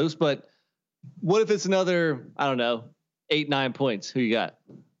keep it close, but what if it's another, I don't know, 8-9 points? Who you got?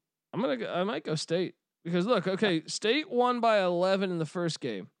 I might go State, because look, okay, State won by 11 in the first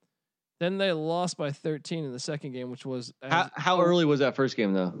game. Then they lost by 13 in the second game, which was how early was that first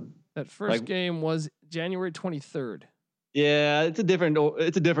game though? That first game was January 23rd. Yeah, it's a different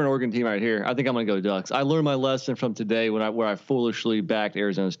Oregon team right here. I think I'm gonna go Ducks. I learned my lesson from today where I foolishly backed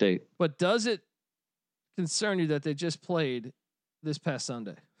Arizona State. But does it concern you that they just played this past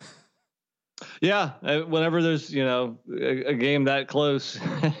Sunday? Yeah, whenever there's a game that close,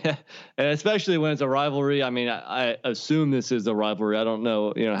 and especially when it's a rivalry. I mean, I assume this is a rivalry. I don't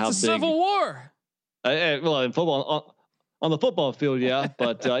know, how it's a big. Civil War. Well, in football, on the football field, yeah,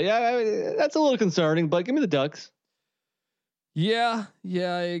 but that's a little concerning. But give me the Ducks. Yeah, I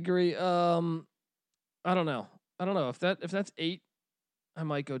agree. I don't know if that's 8, I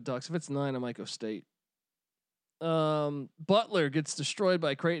might go Ducks. If it's 9, I might go State. Butler gets destroyed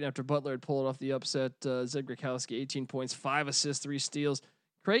by Creighton after Butler had pulled off the upset. Zed Grakowski, 18 points, 5 assists, 3 steals.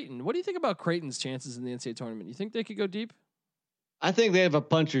 Creighton, what do you think about Creighton's chances in the NCAA tournament? You think they could go deep? I think they have a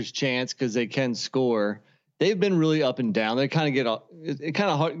puncher's chance because they can score. They've been really up and down. They kind of it kind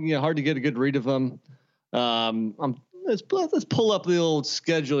of hard to get a good read of them. Let's pull up the old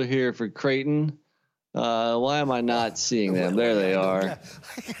schedule here for Creighton. Why am I not seeing them? There they are.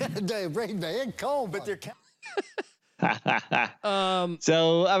 They bring the cold, but they're.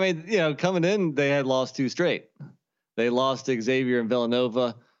 So I mean, coming in, they had lost 2 straight. They lost to Xavier and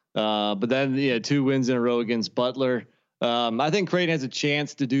Villanova, but then 2 wins in a row against Butler. I think Creighton has a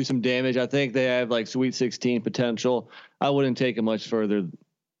chance to do some damage. I think they have like Sweet 16 potential. I wouldn't take it much further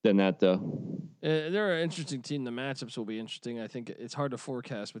than that, though. They're an interesting team. The matchups will be interesting. I think it's hard to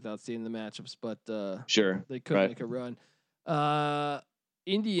forecast without seeing the matchups, but sure, they could make a run.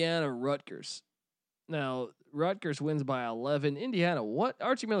 Indiana, Rutgers. Now Rutgers wins by 11. Indiana, what?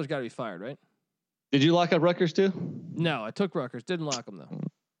 Archie Miller's got to be fired, right? Did you lock up Rutgers too? No, I took Rutgers. Didn't lock him though.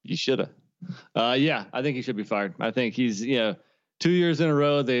 You should have. Yeah, I think he should be fired. I think he's 2 years in a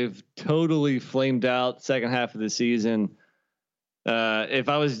row they've totally flamed out second half of the season. If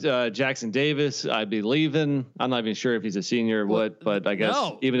I was Jackson Davis, I'd be leaving. I'm not even sure if he's a senior or what, but I guess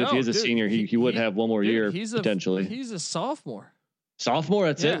if he is a senior, he would have one more year potentially. He's a sophomore. Sophomore,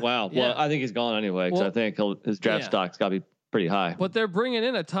 that's it. Wow. Yeah. Well, I think he's gone anyway because I think his draft stock's got to be pretty high. But they're bringing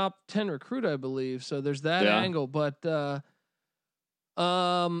in a top 10 recruit, I believe. So there's that angle. But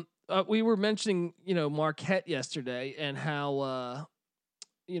we were mentioning Marquette yesterday and how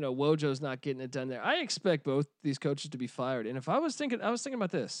Wojo's not getting it done there. I expect both these coaches to be fired. And if I was thinking about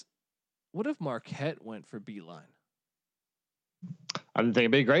this, what if Marquette went for Beeline? I think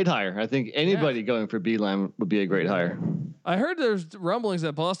it'd be a great hire. I think anybody going for Beeline would be a great hire. I heard there's rumblings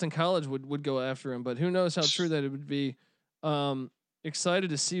that Boston College would go after him, but who knows how true that it would be. Excited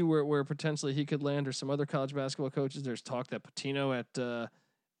to see where potentially he could land, or some other college basketball coaches. There's talk that Patino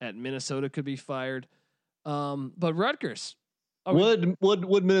at Minnesota could be fired. But Rutgers.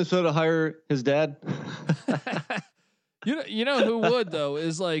 Would Minnesota hire his dad? You know who would though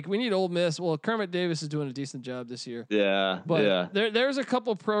is like we need Ole Miss. Well, Kermit Davis is doing a decent job this year. Yeah, but there's a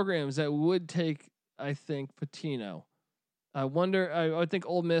couple programs that would take, I think, Patino. I wonder. I think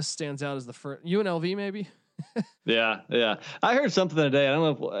Ole Miss stands out as the first. UNLV maybe. Yeah. I heard something today. I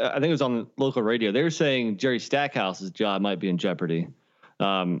don't know. I think it was on local radio. They were saying Jerry Stackhouse's job might be in jeopardy.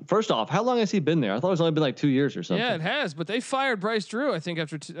 First off, how long has he been there? I thought it's only been like 2 years or something. Yeah, it has. But they fired Bryce Drew. I think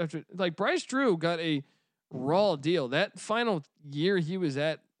after like Bryce Drew got a raw deal. That final year he was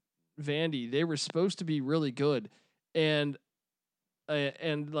at Vandy, they were supposed to be really good, and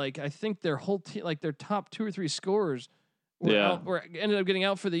like I think their whole team, like their top 2 or 3 scorers, were ended up getting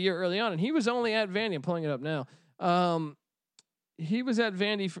out for the year early on, and he was only at Vandy. I'm pulling it up now. He was at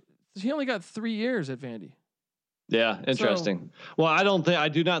Vandy. He only got 3 years at Vandy. Yeah, interesting. Well, I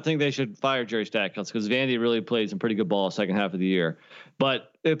do not think they should fire Jerry Stackhouse because Vandy really played some pretty good ball second half of the year.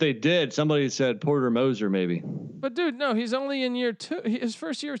 But if they did, somebody said Porter Moser maybe. But dude, no, he's only in year 2. His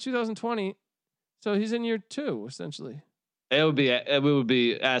first year is 2020, so he's in year 2 essentially. It would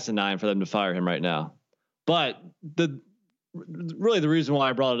be asinine for them to fire him right now. But the reason why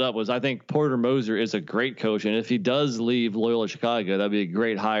I brought it up was I think Porter Moser is a great coach, and if he does leave Loyola Chicago, that'd be a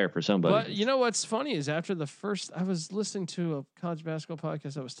great hire for somebody. But you know what's funny is after the first, I was listening to a college basketball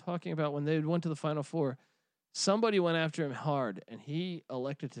podcast. I was talking about when they went to the Final Four, somebody went after him hard, and he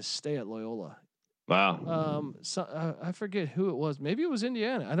elected to stay at Loyola. Wow. So I forget who it was. Maybe it was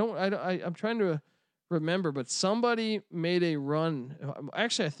Indiana. I'm trying to remember, but somebody made a run.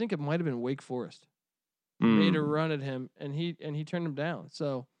 Actually, I think it might have been Wake Forest. Made a run at him, and he turned him down.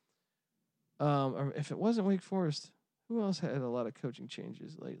 So, or if it wasn't Wake Forest, who else had a lot of coaching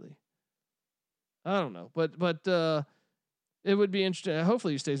changes lately? I don't know, but it would be interesting.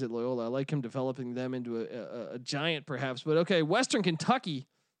 Hopefully, he stays at Loyola. I like him developing them into a giant, perhaps. But okay, Western Kentucky.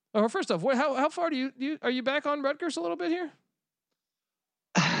 Oh, first off, how far are you back on Rutgers a little bit here?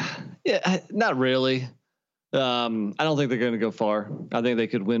 Yeah, not really. I don't think they're going to go far. I think they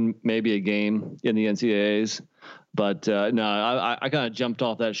could win maybe a game in the NCAAs, but no, I kind of jumped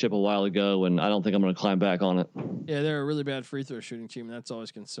off that ship a while ago, and I don't think I'm going to climb back on it. Yeah, they're a really bad free throw shooting team. And that's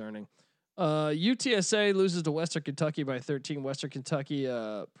always concerning. UTSA loses to Western Kentucky by 13. Western Kentucky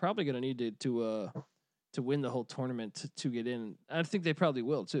probably going to need to win the whole tournament to get in. I think they probably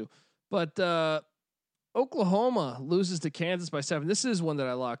will too. But Oklahoma loses to Kansas by 7. This is one that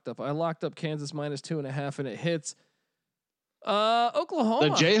I locked up. I locked up Kansas -2.5, and it hits. Oklahoma.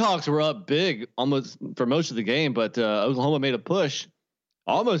 The Jayhawks were up big almost for most of the game, but Oklahoma made a push,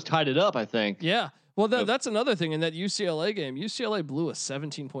 almost tied it up, I think. Yeah. Well, that's another thing in that UCLA game. UCLA blew a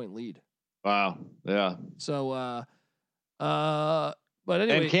 17-point lead. Wow. Yeah. So, but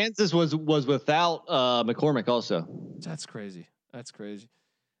anyway, and Kansas was without McCormick also. That's crazy. That's crazy.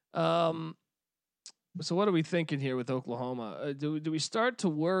 So what are we thinking here with Oklahoma? Do we start to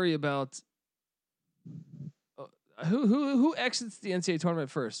worry about who exits the NCAA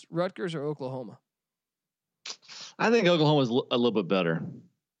tournament first, Rutgers or Oklahoma? I think Oklahoma's a little bit better.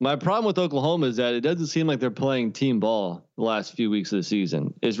 My problem with Oklahoma is that it doesn't seem like they're playing team ball the last few weeks of the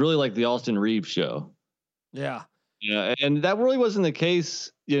season. It's really like the Austin Reeves show. Yeah. Yeah, and that really wasn't the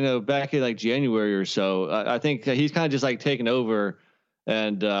case, back in like January or so. I think he's kind of just like taken over,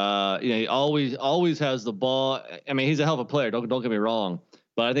 and he always has the ball. I mean, he's a hell of a player. Don't get me wrong,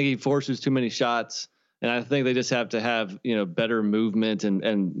 but I think he forces too many shots, and I think they just have to have better movement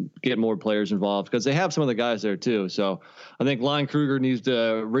and get more players involved because they have some of the guys there too. So I think Lon Kruger needs to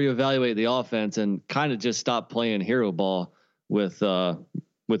reevaluate the offense and kind of just stop playing hero ball with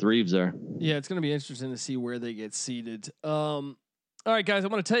Reeves there. Yeah, it's going to be interesting to see where they get seated. All right, guys, I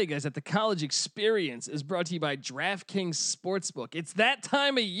want to tell you guys that the college experience is brought to you by DraftKings Sportsbook. It's that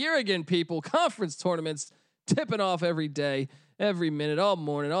time of year again, people. Conference tournaments tipping off every day, every minute, all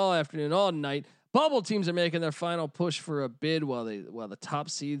morning, all afternoon, all night. Bubble teams are making their final push for a bid while the top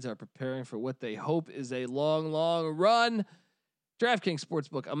seeds are preparing for what they hope is a long, long run. DraftKings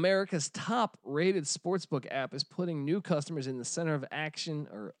Sportsbook, America's top-rated sportsbook app, is putting new customers in the center of action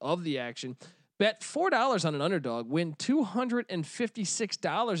of the action. Bet $4 on an underdog, win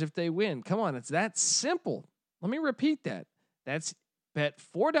 $256 if they win. Come on, it's that simple. Let me repeat that. That's bet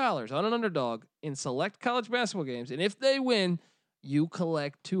 $4 on an underdog in select college basketball games, and if they win, you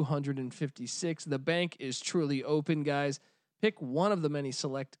collect $256. The bank is truly open, guys. Pick one of the many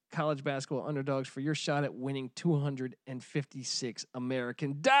select college basketball underdogs for your shot at winning $256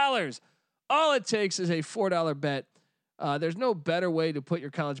 American dollars. All it takes is a $4 bet. There's no better way to put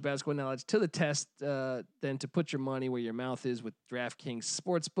your college basketball knowledge to the test than to put your money where your mouth is with DraftKings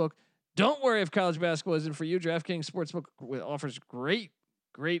Sportsbook. Don't worry if college basketball isn't for you. DraftKings Sportsbook offers great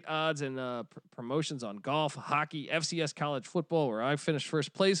odds and promotions on golf, hockey, FCS college football, where I finished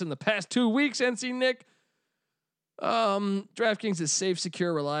first place in the past 2 weeks. NC Nick. DraftKings is safe,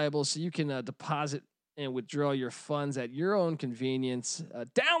 secure, reliable, so you can deposit and withdraw your funds at your own convenience.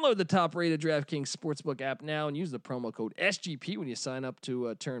 Download the top-rated DraftKings Sportsbook app now and use the promo code SGP when you sign up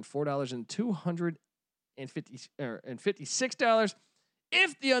to turn $4 into $256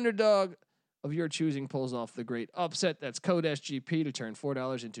 if the underdog of your choosing pulls off the great upset. That's code SGP to turn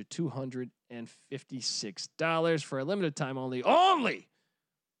 $4 into $256 for a limited time only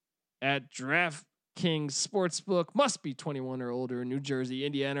at DraftKings Sportsbook. Must be 21 or older in New Jersey,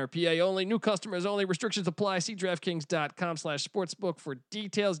 Indiana, or PA only. New customers only. Restrictions apply. See DraftKings.com/sportsbook for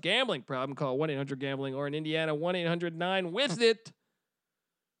details. Gambling problem? Call 1-800-GAMBLING or in Indiana 1-800-9-WITH-IT.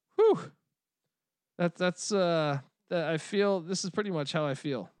 Whew. That's I feel this is pretty much how I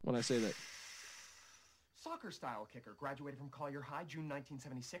feel when I say that. Soccer style kicker, graduated from Collier High, June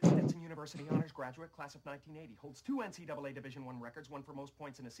 1976. Denton University honors graduate, class of 1980. Holds 2 NCAA Division I records, one for most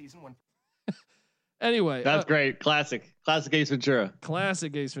points in a season, one. Anyway, that's great. Classic Ace Ventura.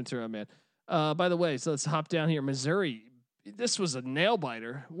 Classic Ace Ventura, man. By the way, so let's hop down here. Missouri, this was a nail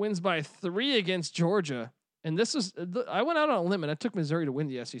biter. Wins by 3 against Georgia, and this was I went out on a limb and I took Missouri to win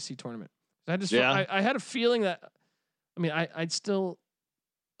the SEC tournament. I had a feeling that. I mean, I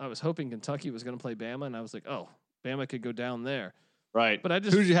was hoping Kentucky was going to play Bama, and I was like, oh, Bama could go down there. Right. But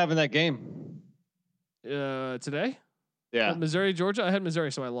who did you have in that game? Today? Yeah. Missouri, Georgia. I had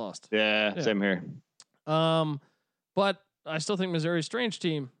Missouri, so I lost. Yeah. Same here. But I still think Missouri's strange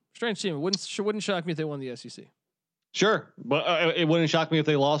team. It wouldn't shock me if they won the SEC. Sure, but it wouldn't shock me if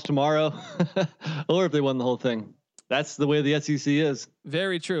they lost tomorrow, or if they won the whole thing. That's the way the SEC is.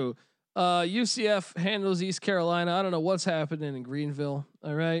 Very true. UCF handles East Carolina. I don't know what's happening in Greenville.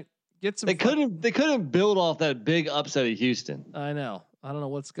 All right, get some. They couldn't build off that big upset of Houston. I know. I don't know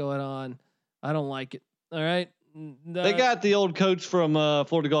what's going on. I don't like it. All right, They got the old coach from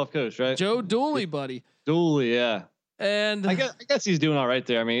Florida Gulf Coast, right? Joe Dooley, buddy. Dooley, yeah. And I guess he's doing all right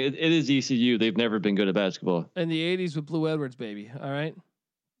there. I mean, it is ECU. They've never been good at basketball. In the 80s with Blue Edwards, baby. All right.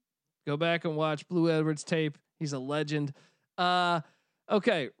 Go back and watch Blue Edwards tape. He's a legend.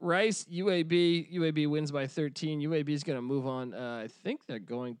 Okay. Rice, UAB. UAB wins by 13. UAB is going to move on. I think they're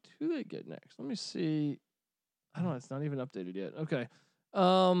going to. They get next. Let me see. I don't know. It's not even updated yet. Okay.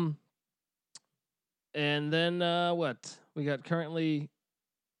 And then what we got currently?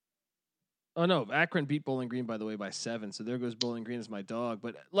 Oh no, Akron beat Bowling Green, by the way, by 7. So there goes Bowling Green as my dog.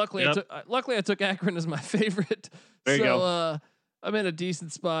 But luckily, I took Akron as my favorite. There you go. I'm in a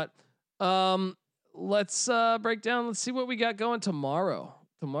decent spot. Let's break down. Let's see what we got going tomorrow.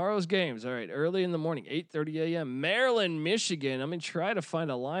 Tomorrow's games. All right, early in the morning, 8:30 a.m. Maryland, Michigan. I'm gonna try to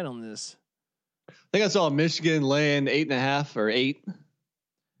find a line on this. I think I saw Michigan laying 8.5 or 8.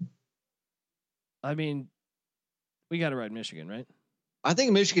 I mean, we got to ride Michigan, right? I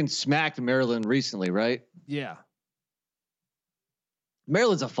think Michigan smacked Maryland recently, right? Yeah.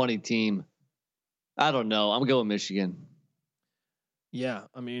 Maryland's a funny team. I don't know. I'm going Michigan. Yeah,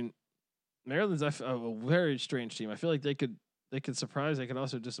 I mean, Maryland's a very strange team. I feel like they could surprise. They could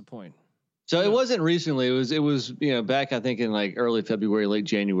also disappoint. So it wasn't recently. It was back I think in like early February, late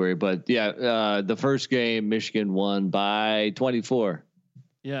January. But yeah, the first game Michigan won by 24.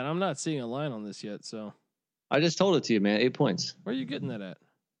 Yeah, and I'm not seeing a line on this yet. So I just told it to you, man. 8 points. Where are you getting that at?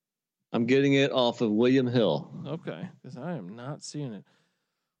 I'm getting it off of William Hill. Okay, because I am not seeing it.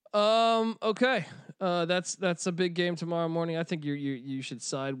 Okay. That's a big game tomorrow morning. I think you should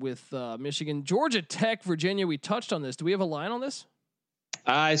side with Michigan. Georgia Tech, Virginia. We touched on this. Do we have a line on this?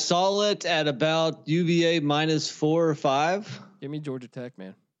 I saw it at about UVA -4 or 5. Give me Georgia Tech,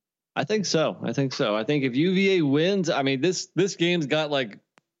 man. I think so. I think if UVA wins, I mean this game's got like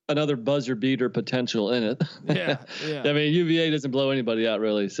another buzzer beater potential in it. Yeah. I mean UVA doesn't blow anybody out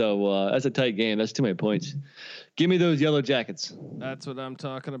really, so that's a tight game. That's too many points. Give me those Yellow Jackets. That's what I'm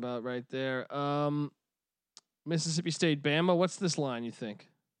talking about right there. Mississippi State, Bama. What's this line you think?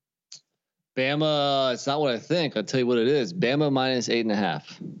 Bama. It's not what I think. I'll tell you what it is. Bama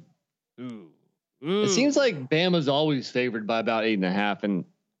 -8.5. Ooh. It seems like Bama's always favored by about 8.5, and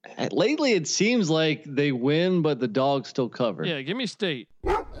lately it seems like they win, but the dogs still cover. Yeah, give me State.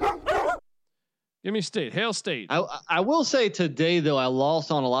 Give me State. Hail State. I will say today though, I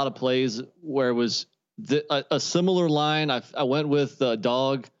lost on a lot of plays where it was a similar line. I went with the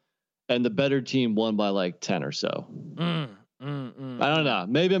dog, and the better team won by like 10 or so. I don't know.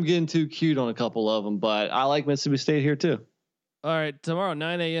 Maybe I'm getting too cute on a couple of them, but I like Mississippi State here too. All right, tomorrow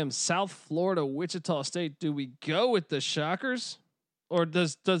 9 a.m. South Florida, Wichita State. Do we go with the Shockers, or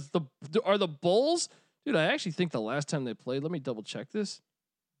are the Bulls? Dude, I actually think the last time they played. Let me double check this.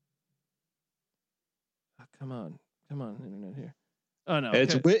 Oh, come on, internet here. Oh no,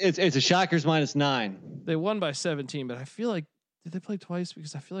 it's a Shockers -9. They won by 17, but I feel like did they play twice?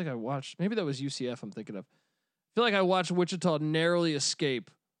 Because I feel like I watched. Maybe that was UCF. I'm thinking of. I feel like I watched Wichita narrowly escape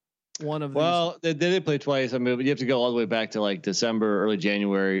one of. Well, they did play twice. I mean, but you have to go all the way back to like December, early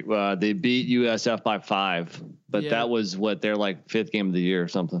January. They beat USF by 5, but that was their like 5th game of the year or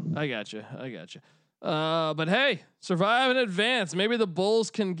something. I got you. But hey, survive in advance. Maybe the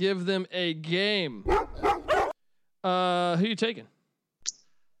Bulls can give them a game. Who you taking?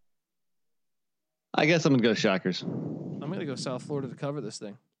 I guess I'm gonna go Shockers. I'm gonna go South Florida to cover this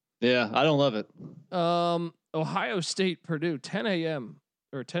thing. Yeah, I don't love it. Ohio State, Purdue, 10 a.m.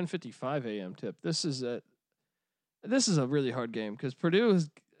 or 10:55 a.m. tip. This is a really hard game because Purdue is.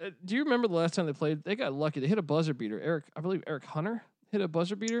 Do you remember the last time they played? They got lucky. They hit a buzzer beater. I believe Eric Hunter hit a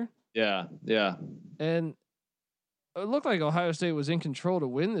buzzer beater. Yeah. And it looked like Ohio State was in control to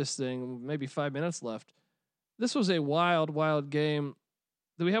win this thing. Maybe 5 minutes left. This was a wild game.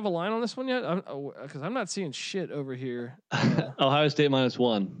 Do we have a line on this one yet? Because I'm not seeing shit over here. Ohio State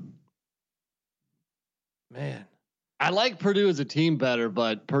 -1. Man, I like Purdue as a team better,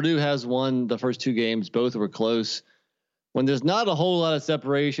 but Purdue has won the first 2 games. Both were close. When there's not a whole lot of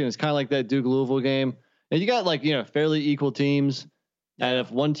separation, it's kind of like that Duke Louisville game. And you got like, fairly equal teams. Yeah. And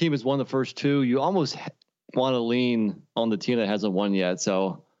if one team has won the first 2, you almost want to lean on the team that hasn't won yet.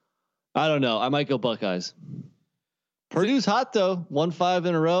 So I don't know. I might go Buckeyes. Purdue's hot though. 1-5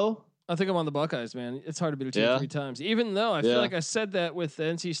 in a row. I think I'm on the Buckeyes, man. It's hard to beat a team 3 times, even though I feel like I said that with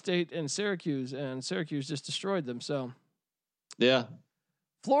NC State and Syracuse just destroyed them. So, yeah.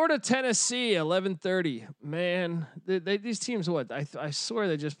 Florida, Tennessee, 11:30. Man, these teams. What I swear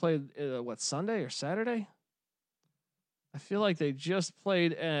they just played. Sunday or Saturday? I feel like they just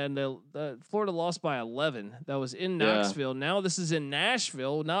played, and Florida lost by 11. That was in Knoxville. Now this is in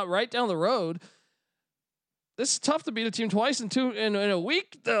Nashville, not right down the road. This is tough to beat a team twice in a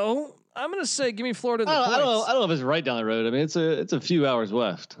week, though. I'm gonna say, give me Florida. I don't know if it's right down the road. I mean, it's a few hours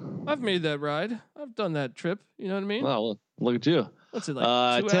west. I've made that ride. I've done that trip. You know what I mean? Wow, look at you. What's it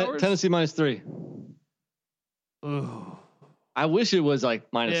like? 2 hours? Tennessee -3. Ooh. I wish it was like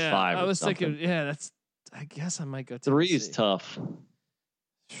 -5. I was something. thinking. Yeah, I guess I might go. 3 Tennessee. is tough.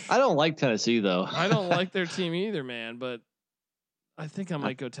 I don't like Tennessee though. I don't like their team either, man. But I think I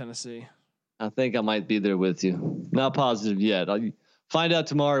might go Tennessee. I think I might be there with you. Not positive yet. I'll find out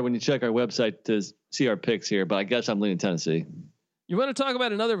tomorrow when you check our website to see our picks here. But I guess I'm leaning Tennessee. You want to talk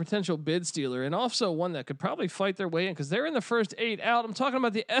about another potential bid stealer, and also one that could probably fight their way in because they're in the first 8 out. I'm talking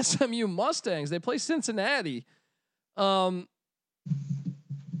about the SMU Mustangs. They play Cincinnati.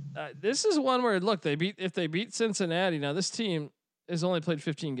 This is one where look, if they beat Cincinnati. Now this team has only played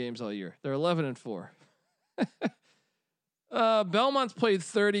 15 games all year. They're 11-4. Belmont's played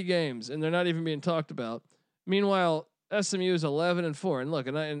 30 games and they're not even being talked about. Meanwhile, SMU is 11-4. And look,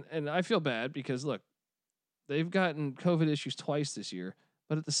 and I feel bad because look, they've gotten COVID issues twice this year.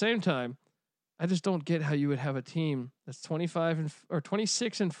 But at the same time, I just don't get how you would have a team that's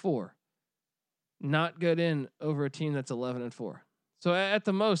 26-4 not get in over a team that's 11-4. So at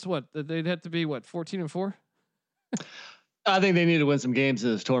the most, what they'd have to be 14-4. I think they need to win some games in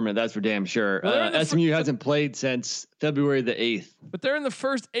this tournament. That's for damn sure. SMU hasn't played since February the 8th. But they're in the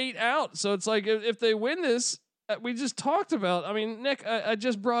first 8 out. So it's like if they win this, we just talked about. I mean, Nick, I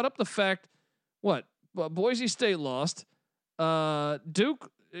just brought up the fact. Boise State lost.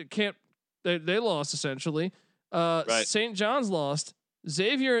 Duke can't. They lost essentially. Right. St. John's lost.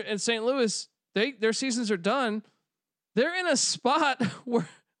 Xavier and St. Louis, their seasons are done. They're in a spot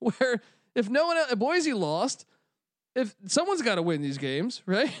where if no one else, Boise lost, if someone's got to win these games,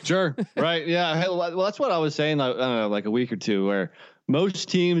 right? Sure. Right. Yeah. Well, that's what I was saying. I don't know, like a week or two, where most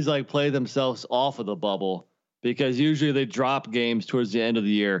teams like play themselves off of the bubble because usually they drop games towards the end of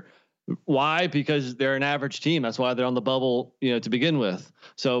the year. Why? Because they're an average team. That's why they're on the bubble, to begin with.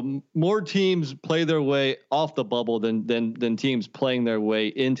 So more teams play their way off the bubble than teams playing their way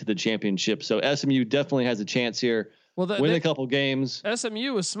into the championship. So SMU definitely has a chance here. Well, win a couple games.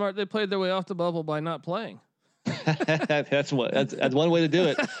 SMU was smart. They played their way off the bubble by not playing. that's one way to do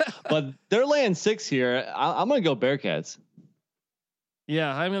it. But they're laying 6 here. I'm going to go Bearcats.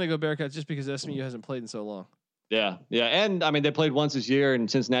 Yeah, I'm going to go Bearcats just because SMU hasn't played in so long. Yeah. And I mean, they played once this year,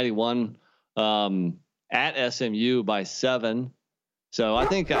 and Cincinnati won at SMU by 7. So I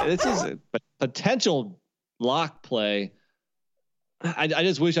think this is a potential lock play. I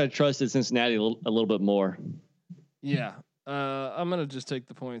just wish I trusted Cincinnati a little bit more. Yeah, I'm gonna just take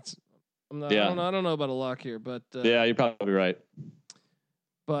the points. I don't know about a lock here, but yeah, you're probably right.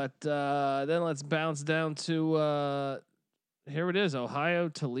 But then let's bounce down to here it is, Ohio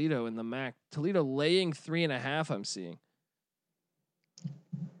Toledo in the MAC. Toledo laying 3.5. I'm seeing.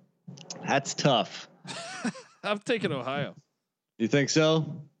 That's tough. I'm taking Ohio. You think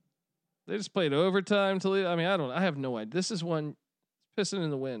so? They just played overtime. Toledo. I mean, I have no idea. This is one pissing in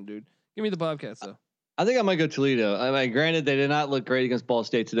the wind, dude. Give me the Bobcats though. I think I might go Toledo. I mean, granted, they did not look great against Ball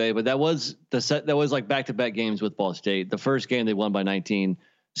State today, but that was like back-to-back games with Ball State. The first game they won by 19.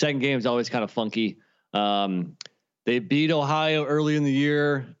 Second game is always kind of funky. They beat Ohio early in the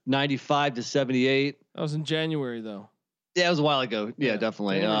year, 95-78. That was in January, though. Yeah, it was a while ago. Yeah,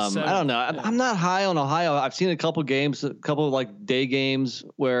 definitely. I don't know. Yeah. I'm not high on Ohio. I've seen a couple games, a couple of like day games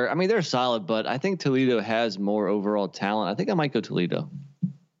where, I mean, they're solid, but I think Toledo has more overall talent. I think I might go Toledo.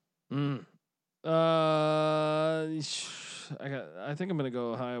 I think I'm going to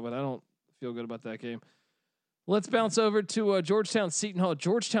go Ohio, but I don't feel good about that game. Let's bounce over to Georgetown Seton Hall.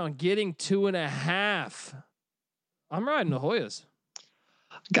 Georgetown getting 2.5. I'm riding the Hoyas.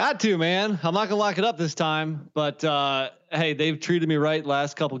 Got to, man. I'm not gonna lock it up this time, but hey, they've treated me right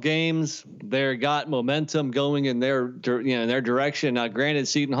last couple games. They're got momentum going in their direction. Now, granted,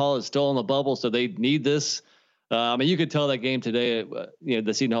 Seton Hall is still in the bubble, so they need this. I mean, you could tell that game today.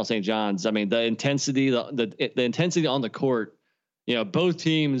 The Seton Hall St. John's. I mean, the intensity, the intensity on the court. Both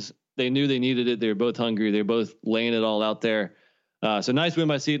teams, they knew they needed it. They were both hungry. They're both laying it all out there. So nice win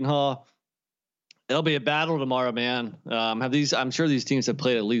by Seton Hall. It'll be a battle tomorrow, man. I'm sure these teams have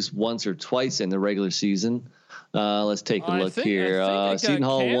played at least once or twice in the regular season. Let's take a look here. Seton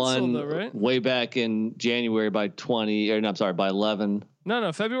Hall won right? way back in January by 11.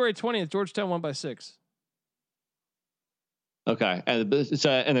 No, February 20th. Georgetown won by 6. Okay, and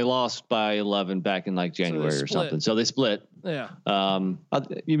they lost by 11 back in like January or something. So they split. Yeah.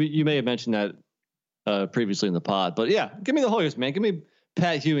 You may have mentioned that previously in the pod, but yeah, give me the Hoyas, man. Give me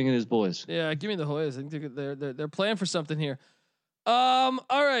Pat Ewing and his boys. Yeah, give me the Hoyas. I think they're playing for something here. All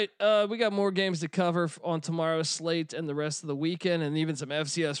right. We got more games to cover on tomorrow's slate and the rest of the weekend, and even some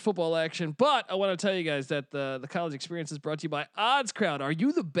FCS football action. But I want to tell you guys that the college experience is brought to you by Odds Crowd. Are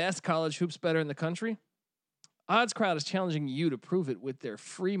you the best college hoops bettor in the country? Odds Crowd is challenging you to prove it with their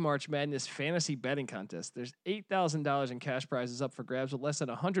free March Madness fantasy betting contest. There's $8,000 in cash prizes up for grabs with less than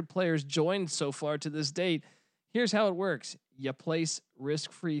 100 players joined so far to this date. Here's how it works. You place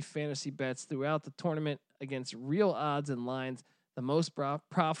risk-free fantasy bets throughout the tournament against real odds and lines. The most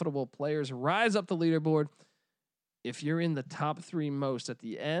profitable players rise up the leaderboard. If you're in the top 3 most at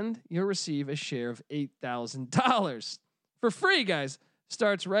the end, you'll receive a share of $8,000 for free, guys.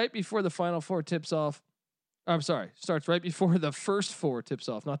 Starts right before the final 4 tips off. Starts right before the first 4 tips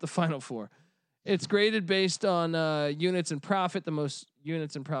off, not the final 4. It's graded based on units and profit. The most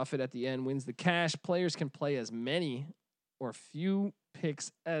units and profit at the end wins the cash. Players can play as many or few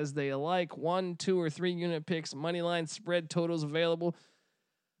picks as they like. 1, 2, or 3 unit picks, money line, spread totals available,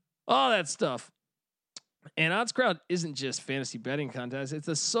 all that stuff. And Odds Crowd isn't just fantasy betting contest. It's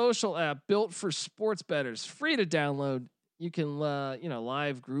a social app built for sports bettors, free to download. You can,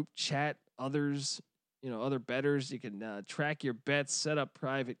 live group chat others, other bettors. You can track your bets, set up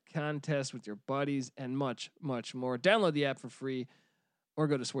private contests with your buddies, and much, much more. Download the app for free or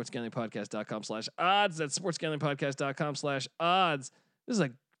go to sportsgamblingpodcast.com/odds. That's sportsgamblingpodcast.com/odds. This is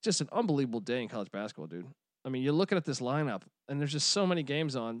like just an unbelievable day in college basketball, dude. I mean, you're looking at this lineup and there's just so many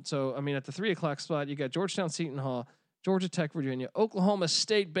games on. So, I mean, at the 3:00 spot, you got Georgetown, Seton Hall, Georgia Tech, Virginia, Oklahoma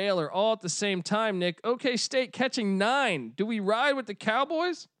State, Baylor, all at the same time. Nick, OK State catching 9. Do we ride with the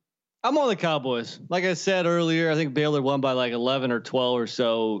Cowboys? I'm on the Cowboys. Like I said earlier, I think Baylor won by like 11 or 12 or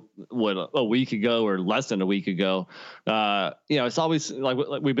so a week ago or less than a week ago. It's always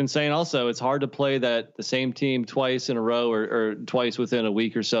like we've been saying also, it's hard to play the same team twice in a row or twice within a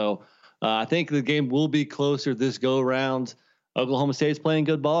week or so. I think the game will be closer this go around. Oklahoma State's playing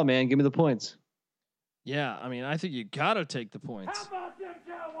good ball, man. Give me the points. Yeah, I mean, I think you got to take the points. How about them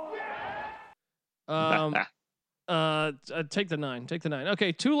Cowboys? Take the 9. Take the 9.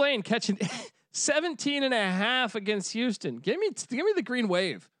 Okay, Tulane catching 17.5 against Houston. Give me the green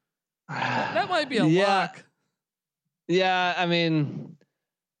wave. That might be a lock. Yeah, I mean,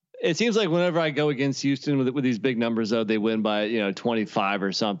 it seems like whenever I go against Houston with these big numbers, though, they win by 25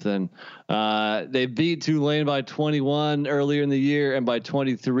 or something. They beat Tulane by 21 earlier in the year and by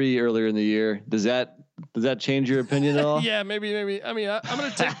 23 earlier in the year. Does that change your opinion at all? Yeah, maybe. I mean, I'm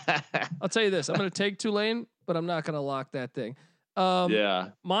gonna take. I'll tell you this: I'm gonna take Tulane, but I'm not gonna lock that thing.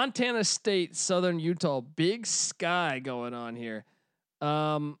 Montana State, Southern Utah, Big Sky going on here.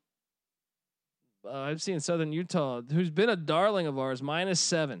 I've seen Southern Utah, who's been a darling of ours,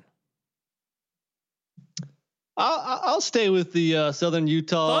 -7. I'll stay with the Southern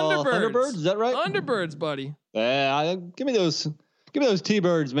Utah Thunderbirds. Is that right? Thunderbirds, buddy. Yeah, give me those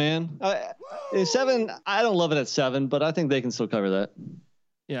T-Birds, man. 7. I don't love it at 7, but I think they can still cover that.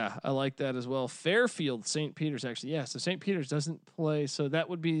 Yeah, I like that as well. Fairfield, St. Peter's, actually. Yeah, so St. Peter's doesn't play, so that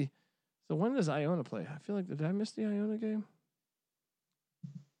would be. So when does Iona play? I feel like did I miss the Iona game?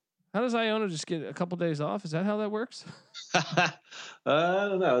 How does Iona just get a couple days off? Is that how that works? I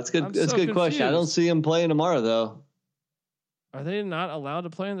don't know. It's good. It's a good confused. question. I don't see them playing tomorrow though. Are they not allowed to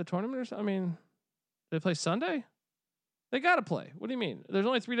play in the tournament? Or something? I mean, they play Sunday. They got to play. What do you mean? There's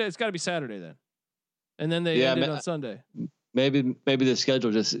only 3 days. It's got to be Saturday then, and then they end it on Sunday. Maybe the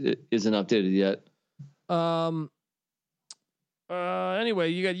schedule just isn't updated yet. Anyway,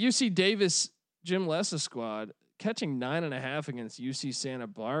 you got UC Davis, Jim Lessa's squad catching 9.5 against UC Santa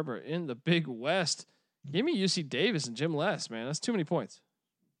Barbara in the Big West. Give me UC Davis and Jim Less, man. That's too many points.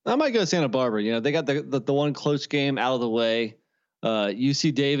 I might go Santa Barbara. They got the one close game out of the way.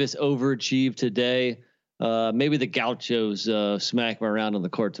 UC Davis overachieved today. Maybe the Gauchos smack them around on the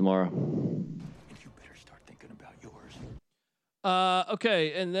court tomorrow. You better start thinking about yours.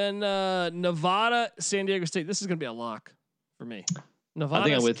 Okay, and then Nevada, San Diego State. This is gonna be a lock for me.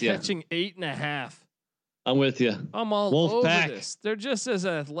 Nevada's catching 8.5. I'm with you. I'm all over this. They're just as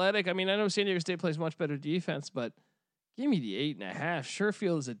athletic. I mean, I know San Diego State plays much better defense, but give me the 8.5.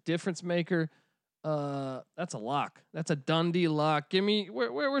 Sherfield is a difference maker. That's a lock. That's a Dundee lock. Give me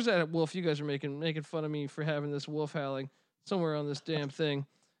where's that Wolf? You guys are making fun of me for having this wolf howling somewhere on this damn thing.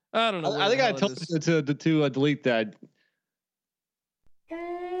 I don't know. I think I told you to delete that.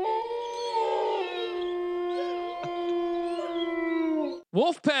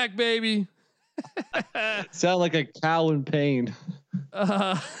 Wolfpack, baby. Sound like a cow in pain.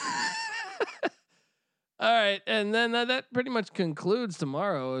 All right, and then that pretty much concludes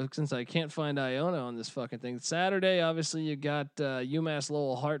tomorrow, since I can't find Iona on this fucking thing. Saturday, obviously, you got UMass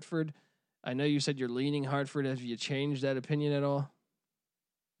Lowell Hartford, I know you said you're leaning Hartford. Have you changed that opinion at all?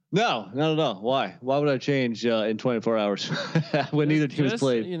 No, not at all. Why? Why would I change in 24 hours when neither team has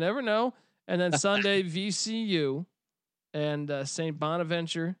played? You never know. And then Sunday VCU and St.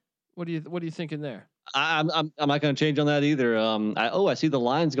 Bonaventure. What are you thinking there? I'm not going to change on that either. I see the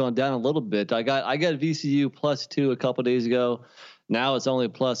line's going down a little bit. I got VCU +2 a couple days ago. Now it's only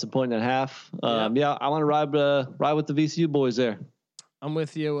plus 1.5. Yeah, I want to ride with the VCU boys there. I'm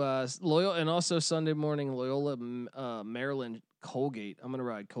with you. Loyola, and also Sunday morning Loyola, Maryland, Colgate. I'm gonna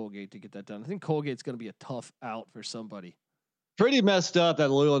ride Colgate to get that done. I think Colgate's gonna be a tough out for somebody. Pretty messed up that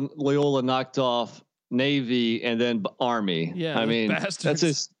Loyola knocked off Navy and then Army. Yeah, I mean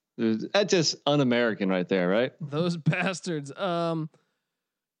bastards. that's just un-American right there, right? Those bastards. Yeah,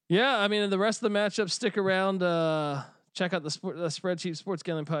 I mean the rest of the matchups. Stick around. Check out the spreadsheet,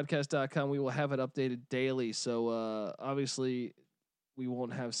 sportsgamblingpodcast.com. We will have it updated daily. So obviously we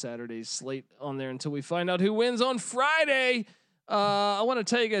won't have Saturday's slate on there until we find out who wins on Friday. I want to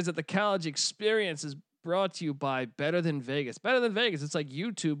tell you guys that the college experience is brought to you by Better Than Vegas. Better Than Vegas, it's like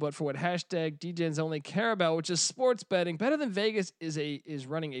YouTube, but for what hashtag DJs only care about, which is sports betting. Better Than Vegas is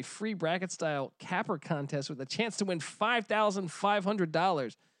running a free bracket style capper contest with a chance to win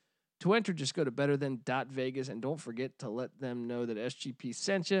 $5,500. To enter, just go to betterthan.vegas and don't forget to let them know that SGP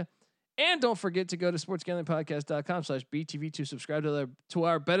sent you. And don't forget to go to sportsgamblingpodcast.com/BTV to subscribe to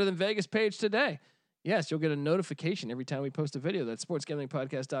our Better Than Vegas page today. Yes, you'll get a notification every time we post a video. That's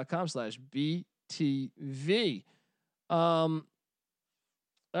sportsgamblingpodcast.com/BTV. All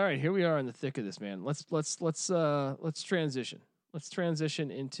right, here we are in the thick of this, man. Let's transition. Let's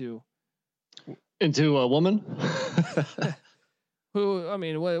transition into a woman. Who? I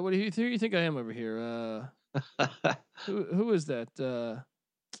mean, what do you think I am over here? Who is that?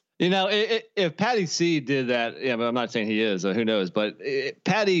 If Patty C did that, yeah, but I'm not saying he is. Who knows? But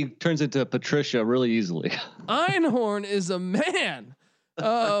Patty turns into Patricia really easily. Einhorn is a man.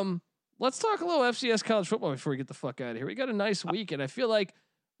 Let's talk a little FCS college football before we get the fuck out of here. We got a nice week, and I feel like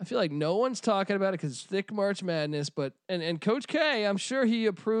no one's talking about it because it's thick March Madness. But and Coach K, I'm sure he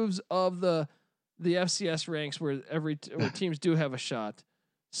approves of the FCS ranks where where teams do have a shot.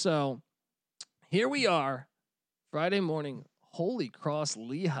 So here we are, Friday morning. Holy Cross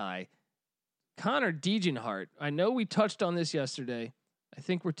Lehigh, Connor Degenhart. I know we touched on this yesterday. I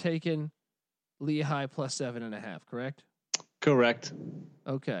think we're taking Lehigh +7.5. Correct? Correct.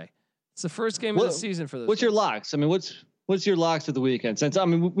 Okay, it's the first game of the season for those. What's your locks? I mean, what's your locks for the weekend? Since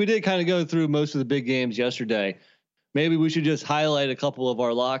we did kind of go through most of the big games yesterday. Maybe we should just highlight a couple of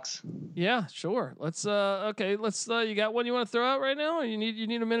our locks. Yeah, sure. Let's. Okay, let's. You got one you want to throw out right now, or you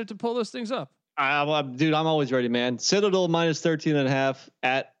need a minute to pull those things up? Dude, I'm always ready, man. Citadel -13.5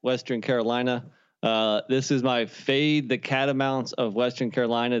 at Western Carolina. This is my fade. The Catamounts of Western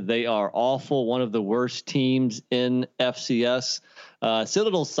Carolina. They are awful. One of the worst teams in FCS.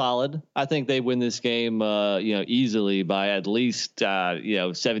 Citadel's solid. I think they win this game, easily by at least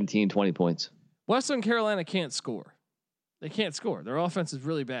 17, 20 points. Western Carolina can't score. They can't score. Their offense is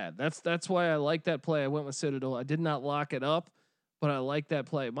really bad. That's why I like that play. I went with Citadel. I did not lock it up, but I like that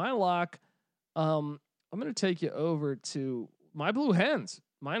play. My lock. I'm going to take you over to my Blue Hens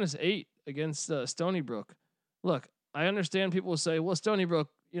 -8 against Stony Brook. Look, I understand people will say, well, Stony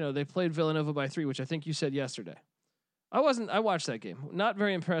Brook, they played Villanova by 3, which I think you said yesterday. I watched that game. Not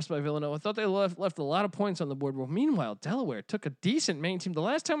very impressed by Villanova. I thought they left a lot of points on the board. Well, meanwhile, Delaware took a decent Maine team. The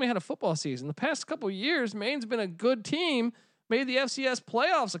last time we had a football season, the past couple of years, Maine's been a good team, made the FCS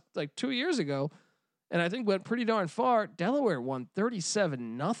playoffs like 2 years ago, and I think went pretty darn far. Delaware won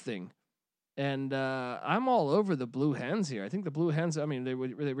 37-0. And I'm all over the Blue Hens here. I think the Blue Hens. I mean, they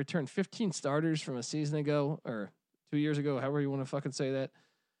returned 15 starters from a season ago or 2 years ago, however you want to fucking say that.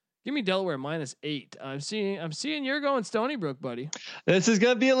 Give me Delaware -8. I'm seeing you're going Stony Brook, buddy. This is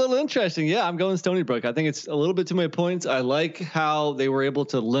gonna be a little interesting. Yeah, I'm going Stony Brook. I think it's a little bit too many points. I like how they were able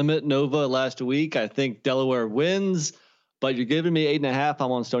to limit Nova last week. I think Delaware wins. But you're giving me 8.5.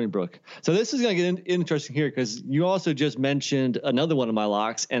 I'm on Stony Brook. So this is going to get interesting here because you also just mentioned another one of my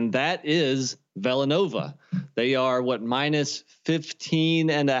locks, and that is Villanova. They are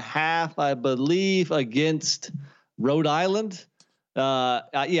 -15.5, I believe, against Rhode Island.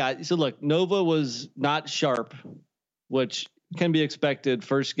 Yeah. So look, Nova was not sharp, which can be expected.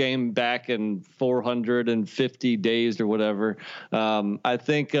 First game back in 450 days or whatever. I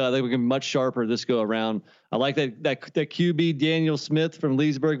think they were going to be much sharper this go around. I like that QB Daniel Smith from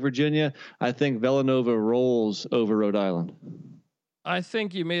Leesburg, Virginia. I think Villanova rolls over Rhode Island. I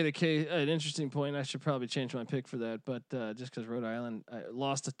think you made an interesting point. I should probably change my pick for that, but just because Rhode Island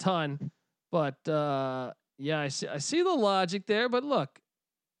lost a ton. But yeah, I see the logic there. But look,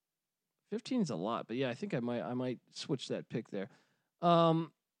 15 is a lot, but yeah, I think I might switch that pick there.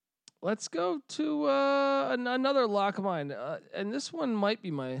 Let's go to another lock of mine, and this one might be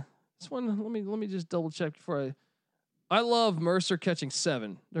this one. Let me just double check before I love Mercer catching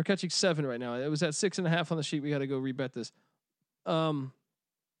 7. They're catching 7 right now. It was at 6.5 on the sheet. We got to go rebet this.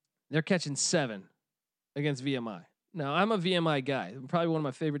 They're catching 7 against VMI. Now I'm a VMI guy. Probably one of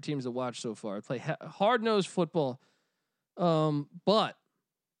my favorite teams to watch so far. I play hard-nosed football, but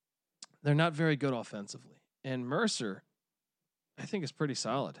they're not very good offensively. And Mercer, I think, is pretty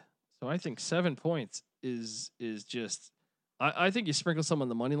solid. So I think 7 points is just. I think you sprinkle some on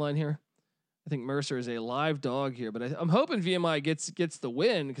the money line here. I think Mercer is a live dog here, but I'm hoping VMI gets the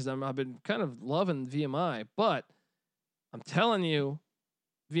win because I've been kind of loving VMI. But I'm telling you,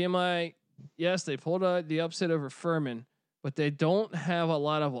 VMI, yes, they pulled the upset over Furman, but they don't have a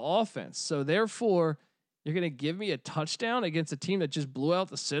lot of offense. So therefore, you're going to give me a touchdown against a team that just blew out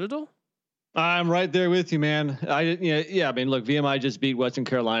the Citadel? I'm right there with you, man. I mean, look, VMI just beat Western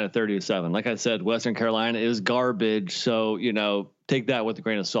Carolina 30-7. Like I said, Western Carolina is garbage. So, take that with a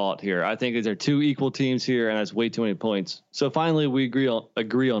grain of salt here. I think these are 2 equal teams here, and that's way too many points. So finally, we agree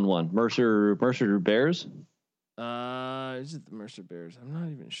on one. Mercer Bears. Is it the Mercer Bears? I'm not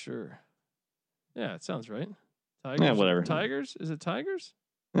even sure. Yeah, it sounds right. Tigers. Yeah, whatever. Tigers? Is it Tigers?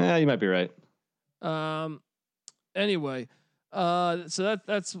 Yeah, you might be right. Anyway. So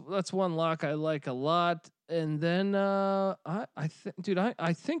that's one lock I like a lot. And then I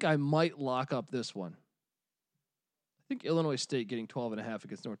think I might lock up this one. I think Illinois State getting 12.5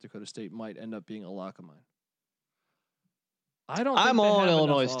 against North Dakota State might end up being a lock of mine. I'm on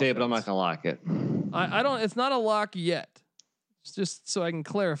Illinois State, but I'm not gonna lock it. I don't. It's not a lock yet. It's just so I can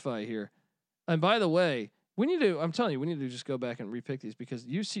clarify here. And by the way, we need to just go back and repick these because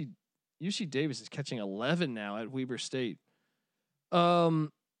UC Davis is catching 11 now at Weber State.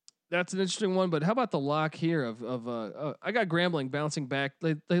 That's an interesting one, but how about the lock here of I got Grambling bouncing back.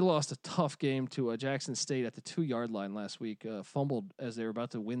 They lost a tough game to Jackson State at the 2-yard line last week, fumbled as they were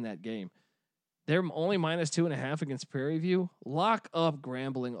about to win that game. They're only -2.5 against Prairie View. Lock up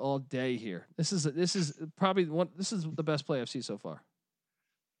Grambling all day here. This is probably this is the best play I've seen so far.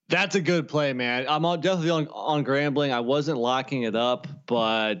 That's a good play, man. I'm definitely on Grambling. I wasn't locking it up,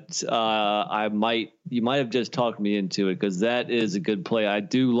 but you might have just talked me into it because that is a good play. I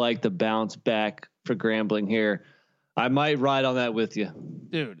do like the bounce back for Grambling here. I might ride on that with you,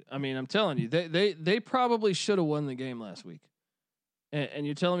 dude. I mean, I'm telling you, they probably should have won the game last week, and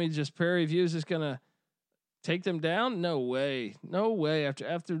you're telling me just Prairie View is just gonna take them down? No way.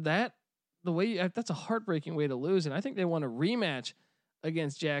 After that, that's a heartbreaking way to lose, and I think they want a rematch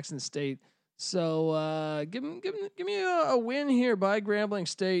against Jackson State. So give me a win here by Grambling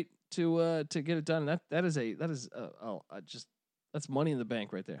State to get it done. That's money in the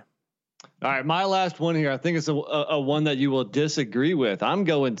bank right there. All right, my last one here. I think it's a one that you will disagree with. I'm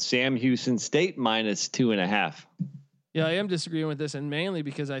going Sam Houston State -2.5. Yeah, I am disagreeing with this, and mainly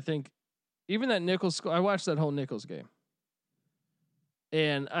because I think even that Nichols. I watched that whole Nichols game,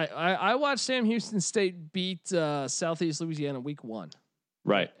 and I watched Sam Houston State beat Southeast Louisiana week 1.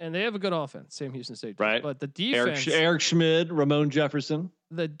 Right. And they have a good offense, Sam Houston State. Right. But the defense. Eric Schmid, Ramon Jefferson.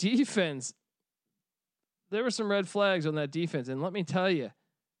 The defense. There were some red flags on that defense. And let me tell you,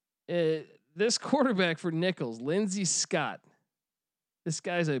 this quarterback for Nichols, Lindsey Scott, this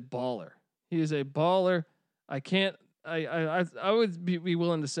guy's a baller. He is a baller. I would be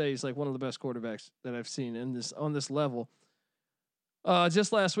willing to say he's like one of the best quarterbacks that I've seen on this level.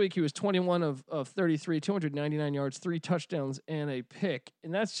 Just last week, he was 21 of 33, 299 yards, 3 touchdowns, and a pick.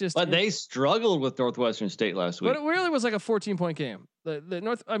 And that's just. But they struggled with Northwestern State last week. But it really was like a 14-point game. They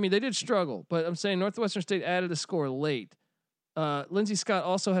did struggle, but I'm saying Northwestern State added a score late. Lindsey Scott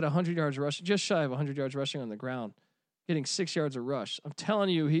also had 100 yards rushing, just shy of 100 yards rushing on the ground, getting 6 yards of rush. I'm telling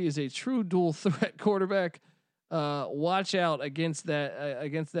you, he is a true dual threat quarterback. Watch out against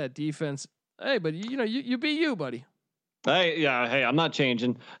that defense. Hey, but you be you, buddy. Hey, I'm not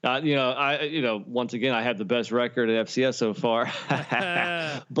changing. Once again, I have the best record at FCS so far.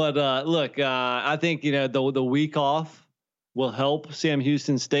 But look, I think the week off will help Sam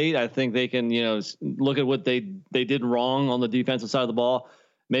Houston State. I think they can look at what they did wrong on the defensive side of the ball.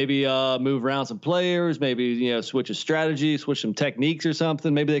 Maybe move around some players. Maybe switch a strategy, switch some techniques or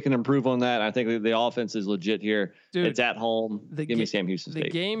something. Maybe they can improve on that. I think the offense is legit here. Dude, it's at home. Give me Sam Houston State. The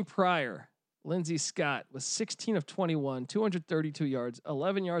game prior, Lindsey Scott was 16 of 21, 232 yards,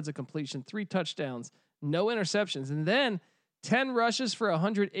 11 yards of completion, 3 touchdowns, no interceptions, and then 10 rushes for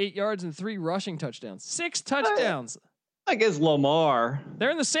 108 yards and 3 rushing touchdowns. 6 touchdowns. I guess Lamar.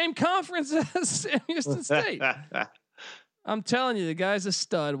 They're in the same conference as Sam Houston State. I'm telling you, the guy's a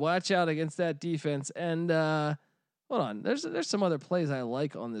stud. Watch out against that defense. And hold on, there's some other plays I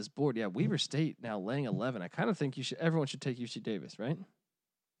like on this board. Yeah, Weber State now laying 11. I kind of think everyone should take UC Davis, right?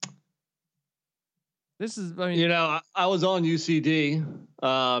 This is, I mean, I was on UCD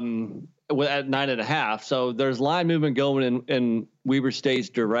at 9.5. So there's line movement going in Weber State's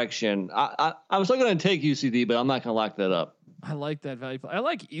direction. I'm still going to take UCD, but I'm not going to lock that up. I like that value. I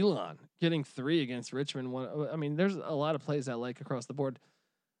like Elon getting 3 against Richmond. I mean, there's a lot of plays I like across the board.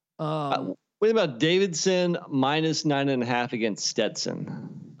 What about Davidson minus 9.5 against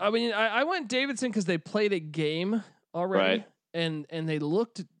Stetson? I mean, I went Davidson because they played a game already, right. and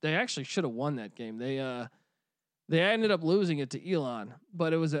they actually should have won that game. They ended up losing it to Elon,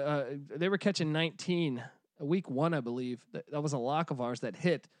 but it was they were catching 19 week 1, I believe. That was a lock of ours that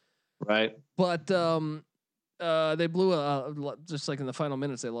hit. Right. But they blew just like in the final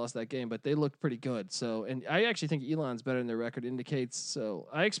minutes they lost that game, but they looked pretty good. So, and I actually think Elon's better than their record indicates. So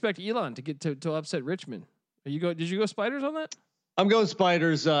I expect Elon to get to upset Richmond. Did you go Spiders on that? I'm going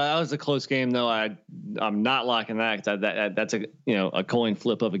Spiders. That was a close game though. I'm not locking that because that's a coin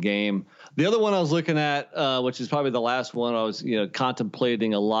flip of a game. The other one I was looking at, which is probably the last one I was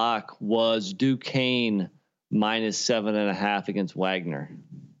contemplating a lock, was Duquesne minus 7.5 against Wagner.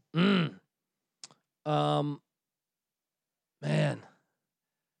 Man,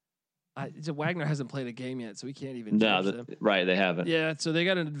 Wagner hasn't played a game yet, so we can't even judge them. Right, they haven't. Yeah, so they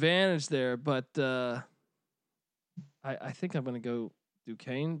got an advantage there, but I think I'm going to go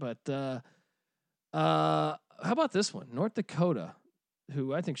Duquesne. But how about this one? North Dakota,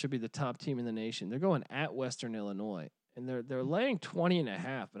 who I think should be the top team in the nation. They're going at Western Illinois, and they're laying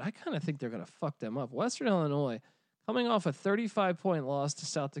 20.5. But I kind of think they're going to fuck them up. Western Illinois coming off a 35-point loss to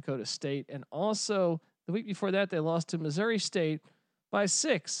South Dakota State, and also the week before that they lost to Missouri State by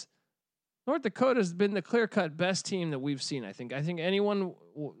 6. North Dakota's been the clear-cut best team that we've seen. I think anyone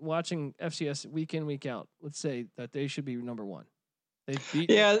watching FCS week in, week out would say that they should be number 1. They beat.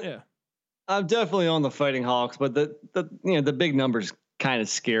 Yeah. I'm definitely on the Fighting Hawks, but the big numbers kind of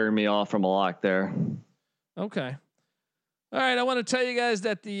scare me off from a lock there. Okay. All right, I want to tell you guys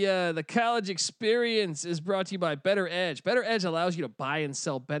that the college experience is brought to you by Better Edge. Better Edge allows you to buy and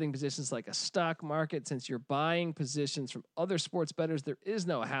sell betting positions like a stock market. Since you're buying positions from other sports bettors, there is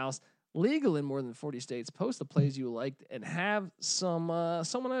no house. Legal in more than 40 states. Post the plays you liked and have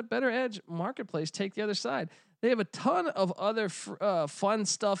someone at Better Edge Marketplace take the other side. They have a ton of other fun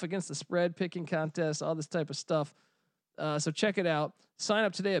stuff against the spread, picking contests, all this type of stuff. So check it out. Sign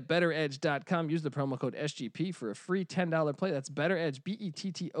up today at betteredge.com. Use the promo code SGP for a free $10 play. That's betteredge,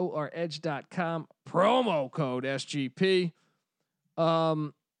 BETTOR edge.com. Promo code SGP.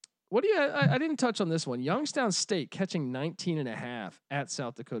 What do you? I didn't touch on this one. Youngstown State catching 19.5 at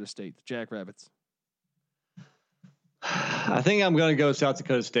South Dakota State. The Jackrabbits. I think I'm going to go South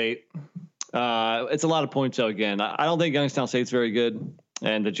Dakota State. It's a lot of points though. Again, I don't think Youngstown State's very good,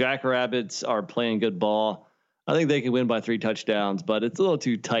 and the Jackrabbits are playing good ball. I think they can win by 3 touchdowns, but it's a little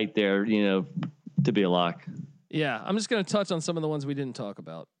too tight there, to be a lock. Yeah, I'm just going to touch on some of the ones we didn't talk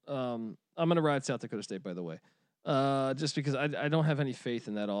about. I'm going to ride South Dakota State, by the way. Just because I don't have any faith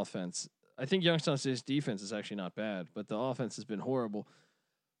in that offense. I think Youngstown State's defense is actually not bad, but the offense has been horrible.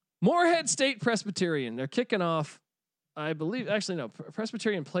 Morehead State Presbyterian, they're kicking off. I believe actually no,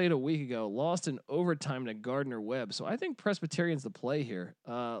 Presbyterian played a week ago, lost in overtime to Gardner Webb. So I think Presbyterian's the play here.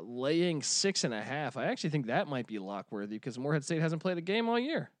 Laying 6.5. I actually think that might be lock-worthy because Morehead State hasn't played a game all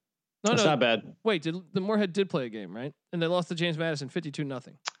year. That's not bad. Wait, the Morehead did play a game, right? And they lost to James Madison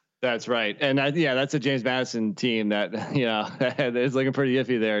 52-0. That's right. And that's a James Madison team that, is looking pretty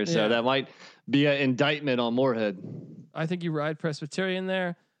iffy there. So that might be an indictment on Morehead. I think you ride Presbyterian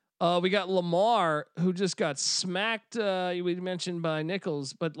there. We got Lamar, who just got smacked. We mentioned by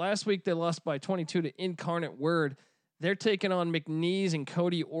Nichols, but last week they lost by 22 to Incarnate Word. They're taking on McNeese and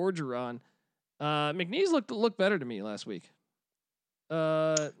Cody Orgeron. McNeese looked better to me last week.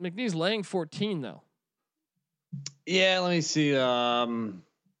 McNeese laying 14 though. Yeah, let me see.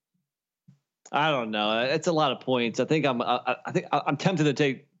 I don't know. It's a lot of points. I think I'm tempted to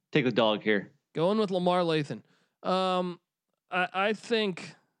take the dog here. Going with Lamar Lathan. I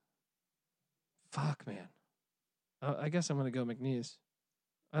think. Fuck, man. I guess I'm going to go McNeese.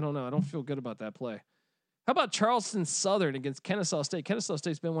 I don't know. I don't feel good about that play. How about Charleston Southern against Kennesaw State? Kennesaw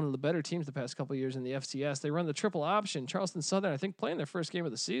State's been one of the better teams the past couple of years in the FCS. They run the triple option. Charleston Southern, I think, playing their first game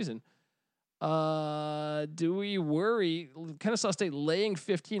of the season. Do we worry? Kennesaw State laying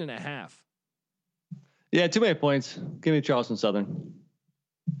 15.5. Yeah, too many points. Give me Charleston Southern.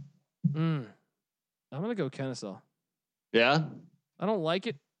 I'm going to go Kennesaw. Yeah? I don't like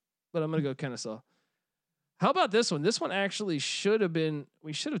it, but I'm going to go Kennesaw. How about this one? This one actually should have been.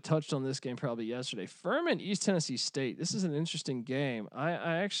 We should have touched on this game probably yesterday. Furman, East Tennessee State. This is an interesting game.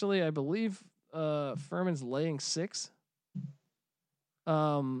 I believe Furman's laying 6.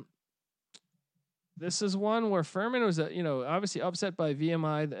 This is one where Furman was, obviously upset by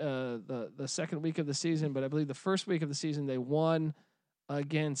VMI the second week of the season, but I believe the first week of the season they won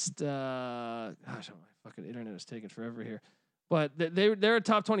against. Gosh, my fucking internet is taking forever here, but they're a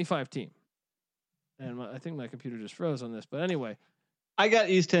top 25 team. And I think my computer just froze on this, but anyway, I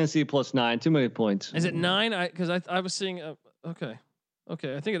got East Tennessee +9. Too many points. Is it 9? Because I was seeing. Okay. I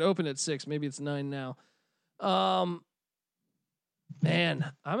think it opened at 6. Maybe it's 9 now.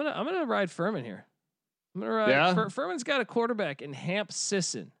 Man, I'm gonna ride Furman here. I'm gonna ride. Yeah. Furman's got a quarterback in Hamp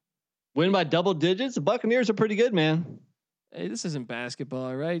Sisson. Win by double digits. The Buccaneers are pretty good, man. Hey, this isn't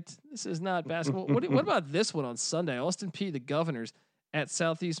basketball, right? This is not basketball. What about this one on Sunday? Austin Peay, the Governors at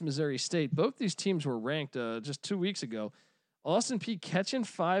Southeast Missouri State. Both these teams were ranked just 2 weeks ago. Austin Peay catching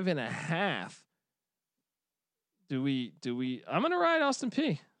 5.5. Do we? I'm gonna ride Austin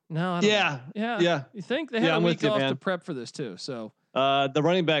Peay. No, I don't know. Yeah. You think they had a week off to prep for this too? So the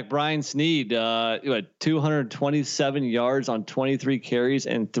running back Brian Snead, 227 yards on 23 carries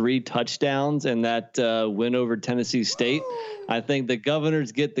and 3 touchdowns, and that win over Tennessee State. I think the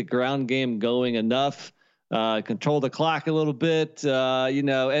Governors get the ground game going enough. Control the clock a little bit,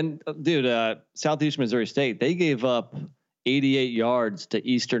 and Southeast Missouri State, they gave up 88 yards to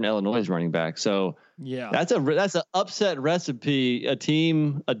Eastern Illinois running back. So yeah, that's an upset recipe.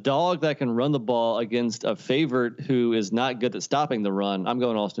 A dog that can run the ball against a favorite who is not good at stopping the run. I'm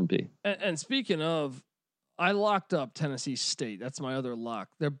going Austin Peay. And speaking of, I locked up Tennessee State. That's my other lock.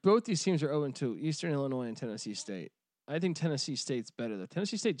 Both these teams are 0-2, Eastern Illinois and Tennessee State. I think Tennessee State's better though.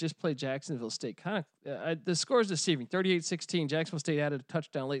 Tennessee State just played Jacksonville State. The score is deceiving. 38-16. Jacksonville State added a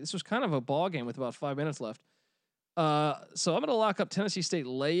touchdown late. This was kind of a ball game with about 5 minutes left. So I'm going to lock up Tennessee State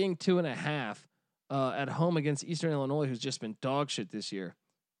laying 2.5 at home against Eastern Illinois, who's just been dog shit this year.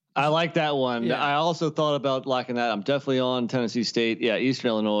 I like that one. Yeah. I also thought about locking that. I'm definitely on Tennessee State. Yeah, Eastern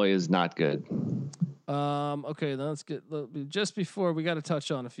Illinois is not good. Okay, then let's get just before we got to touch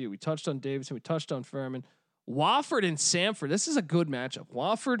on a few. We touched on Davidson. We touched on Furman. Wofford and Samford. This is a good matchup.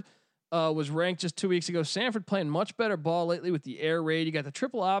 Wofford was ranked just 2 weeks ago. Samford playing much better ball lately with the air raid. You got the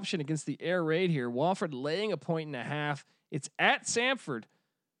triple option against the air raid here. Wofford laying 1.5. It's at Samford.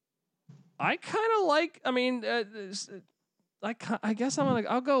 I kind of like. I mean, I guess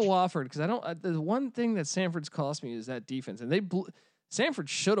I'll go Wofford because I don't. The one thing that Samford's cost me is that defense, and Samford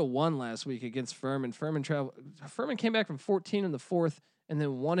should have won last week against Furman. Furman came back from 14 in the fourth and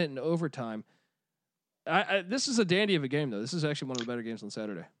then won it in overtime. This is a dandy of a game though. This is actually one of the better games on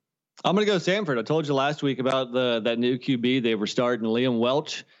Saturday. I'm going to go Samford. I told you last week about that new QB they were starting, Liam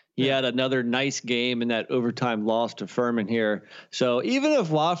Welch. He had another nice game in that overtime loss to Furman here. So even if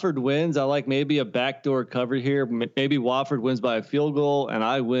Wofford wins, I like maybe a backdoor cover here. Maybe Wofford wins by a field goal and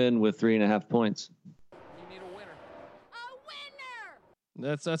I win with 3.5 points. You need a winner. A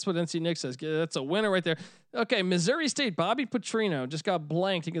winner. That's what NC Nick says. That's a winner right there. Okay, Missouri State. Bobby Petrino just got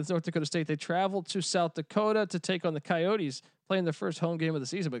blanked against North Dakota State. They traveled to South Dakota to take on the Coyotes, playing their first home game of the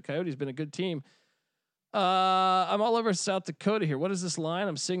season. But Coyotes been a good team. I'm all over South Dakota here. What is this line?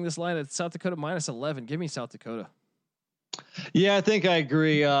 I'm seeing this line at South Dakota -11. Give me South Dakota. Yeah, I think I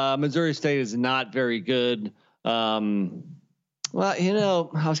agree. Missouri State is not very good. Well, I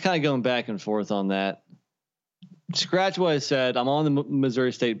was kind of going back and forth on that. Scratch what I said. I'm on the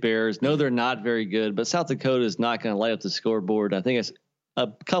Missouri State Bears. No, they're not very good, but South Dakota is not going to light up the scoreboard. I think it's a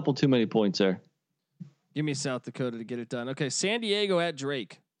couple too many points there. Give me South Dakota to get it done. Okay, San Diego at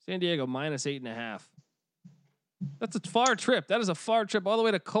Drake. San Diego -8.5. That's a far trip. That is a far trip all the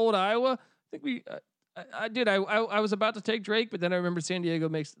way to cold Iowa. I think I was about to take Drake, but then I remember San Diego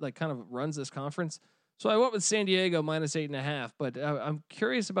kind of runs this conference. So I went with San Diego -8.5, but I'm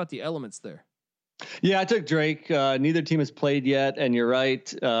curious about the elements there. Yeah, I took Drake. Neither team has played yet, and you're right.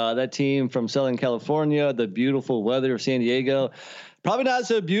 That team from Southern California, the beautiful weather of San Diego, probably not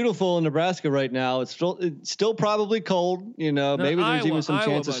so beautiful in Nebraska right now. It's still probably cold. Maybe there's even some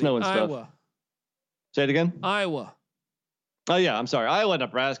chance of snow and stuff. Say it again. Iowa. Oh yeah, I'm sorry. Iowa,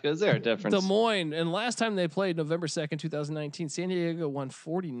 Nebraska. Is there a difference? Des Moines, and last time they played November 2nd, 2019, San Diego won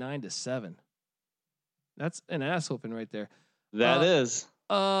 49-7. That's an ass whooping right there. That is.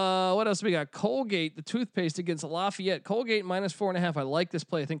 What else we got? Colgate, the toothpaste against Lafayette. Colgate -4.5. I like this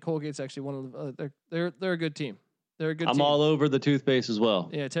play. I think Colgate's actually one of the. They're a good team. They're a good team. I'm all over the toothpaste as well.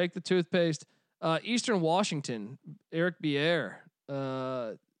 Yeah, take the toothpaste. Eastern Washington, Eric Bier,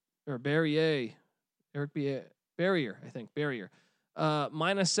 or Barrier. Eric Barrier, I think Barrier.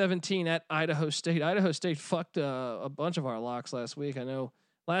 Minus 17 at Idaho State. Idaho State fucked a bunch of our locks last week. I know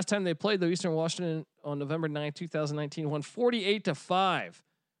last time they played, though, Eastern Washington on November 9th, 2019, won 48-5.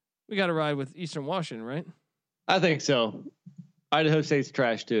 We got to ride with Eastern Washington, right? I think so. Idaho State's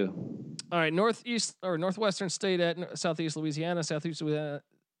trash too. All right, Northwestern State at Southeast Louisiana. Southeast Louisiana,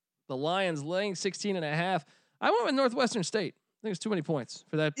 the Lions laying 16.5. I went with Northwestern State. I think it's too many points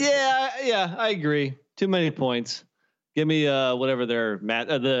for that. Yeah, I agree. Too many points. Give me whatever they're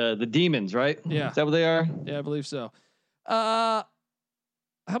the Demons, right? Yeah, is that what they are? Yeah, I believe so. How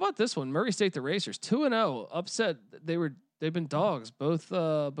about this one? Murray State, the Racers, 2-0, upset. They've been dogs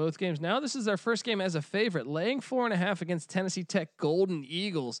both games. Now this is their first game as a favorite, laying 4.5 against Tennessee Tech Golden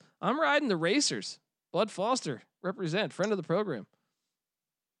Eagles. I'm riding the Racers. Bud Foster, represent, friend of the program.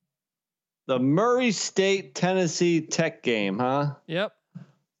 The Murray State Tennessee Tech game, huh? Yep.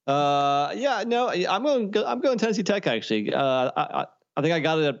 I'm going Tennessee Tech actually. I think I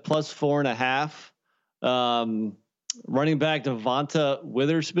got it at plus 4.5. Running back Devonta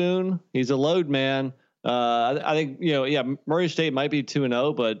Witherspoon, he's a load man. I think Murray State might be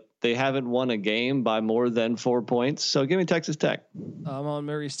 2-0, but they haven't won a game by more than 4 points. So give me Texas Tech. I'm on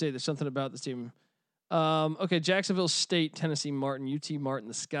Murray State. There's something about this team. Okay, Jacksonville State, Tennessee Martin, UT Martin,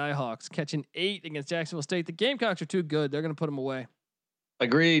 the Skyhawks catching 8 against Jacksonville State. The Gamecocks are too good. They're going to put them away.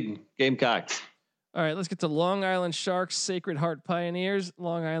 Agreed. Gamecocks. All right, let's get to Long Island Sharks, Sacred Heart Pioneers.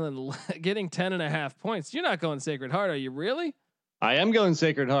 Long Island getting 10.5 points. You're not going Sacred Heart, are you really? I am going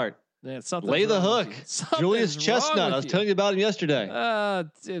Sacred Heart. Yeah, lay the hook. Julius Chestnut. I was telling you about him yesterday.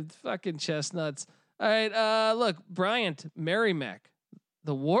 Dude, fucking chestnuts. All right, look, Bryant, Merrimack,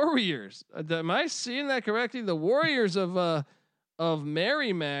 the Warriors. Am I seeing that correctly? The Warriors of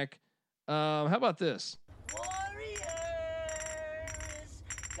Merrimack. How about this?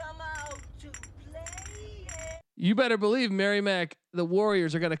 You better believe Merrimack, the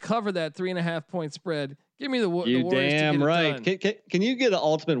Warriors are going to cover that 3.5 point spread. Give me the Warriors. You damn right. Can you get an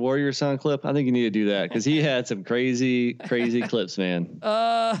Ultimate Warrior sound clip? I think you need to do that because he had some crazy clips, man.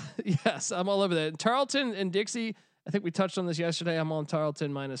 Yes, I'm all over that. Tarleton and Dixie. I think we touched on this yesterday. I'm on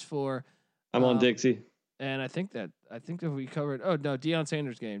Tarleton -4. I'm on Dixie. And I think that we covered. Oh no, Deion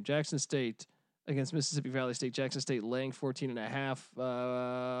Sanders game. Jackson State against Mississippi Valley State. Jackson State laying 14.5.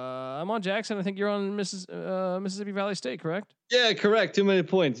 I'm on Jackson. I think you're on Mississippi Valley State, correct? Yeah, correct. Too many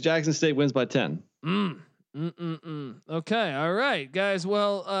points. Jackson State wins by 10. Okay. All right, guys.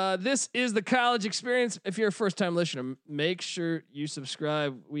 Well, this is the college experience. If you're a first time listener, make sure you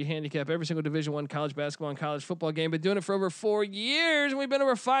subscribe. We handicap every single Division I college basketball and college football game. Been doing it for over 4 years, and we've been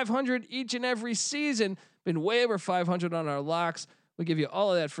over 500 each and every season. Been way over 500 on our locks. We give you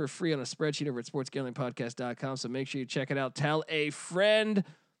all of that for free on a spreadsheet over at sportsgamblingpodcast.com. So make sure you check it out. Tell a friend.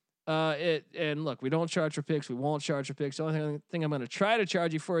 And look, we don't charge for picks. We won't charge for picks. The only thing I'm going to try to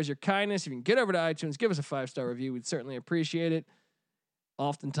charge you for is your kindness. If you can get over to iTunes, give us a 5-star review. We'd certainly appreciate it.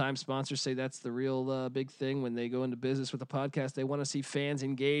 Oftentimes sponsors say that's the real big thing when they go into business with a podcast. They want to see fans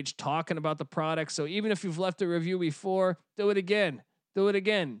engaged, talking about the product. So even if you've left a review before, do it again. All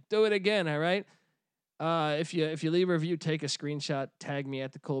right. If you leave a review, take a screenshot, tag me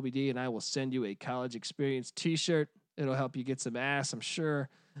at the Colby D, and I will send you a college experience t-shirt. It'll help you get some ass, I'm sure.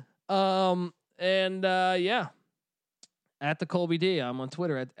 Yeah, at the Colby D. I'm on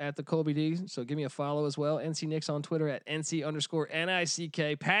Twitter at the Colby D. So give me a follow as well. NC Nicks on Twitter at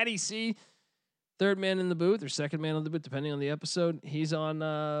NC_NICK. Patty C, third man in the booth or second man on the booth, depending on the episode. He's on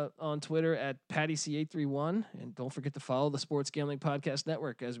Twitter at Patty C831. And don't forget to follow the Sports Gambling Podcast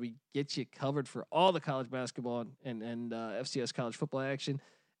Network as we get you covered for all the college basketball and FCS college football action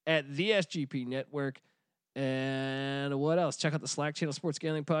at the SGP Network. And what else? Check out the Slack channel, Sports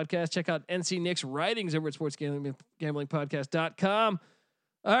Gambling Podcast. Check out NC Nick's writings over at sportsgamblingpodcast.com.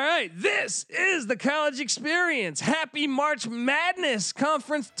 All right, this is the college experience. Happy March Madness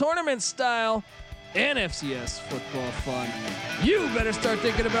conference tournament style and FCS football fun. You better start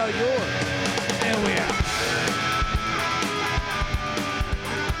thinking about yours. And we out.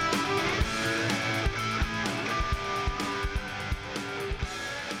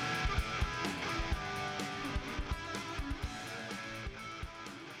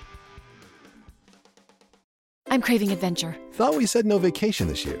 I'm craving adventure. Thought we said no vacation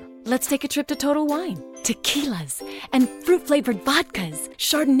this year. Let's take a trip to Total Wine. Tequilas and fruit-flavored vodkas,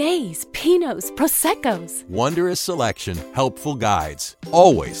 Chardonnays, Pinots, Proseccos. Wondrous selection, helpful guides,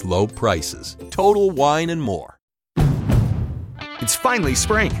 always low prices. Total Wine and more. It's finally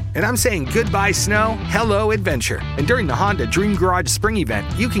spring, and I'm saying goodbye snow, hello adventure. And during the Honda Dream Garage Spring Event,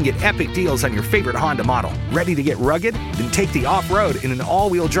 you can get epic deals on your favorite Honda model. Ready to get rugged? Then take the off-road in an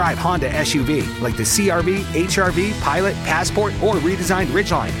all-wheel drive Honda SUV, like the CR-V, HR-V, Pilot, Passport, or redesigned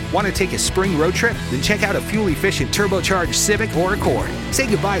Ridgeline. Want to take a spring road trip? Then check out a fuel-efficient turbocharged Civic or Accord. Say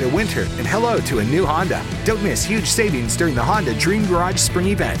goodbye to winter and hello to a new Honda. Don't miss huge savings during the Honda Dream Garage Spring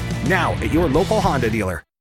Event. Now at your local Honda dealer.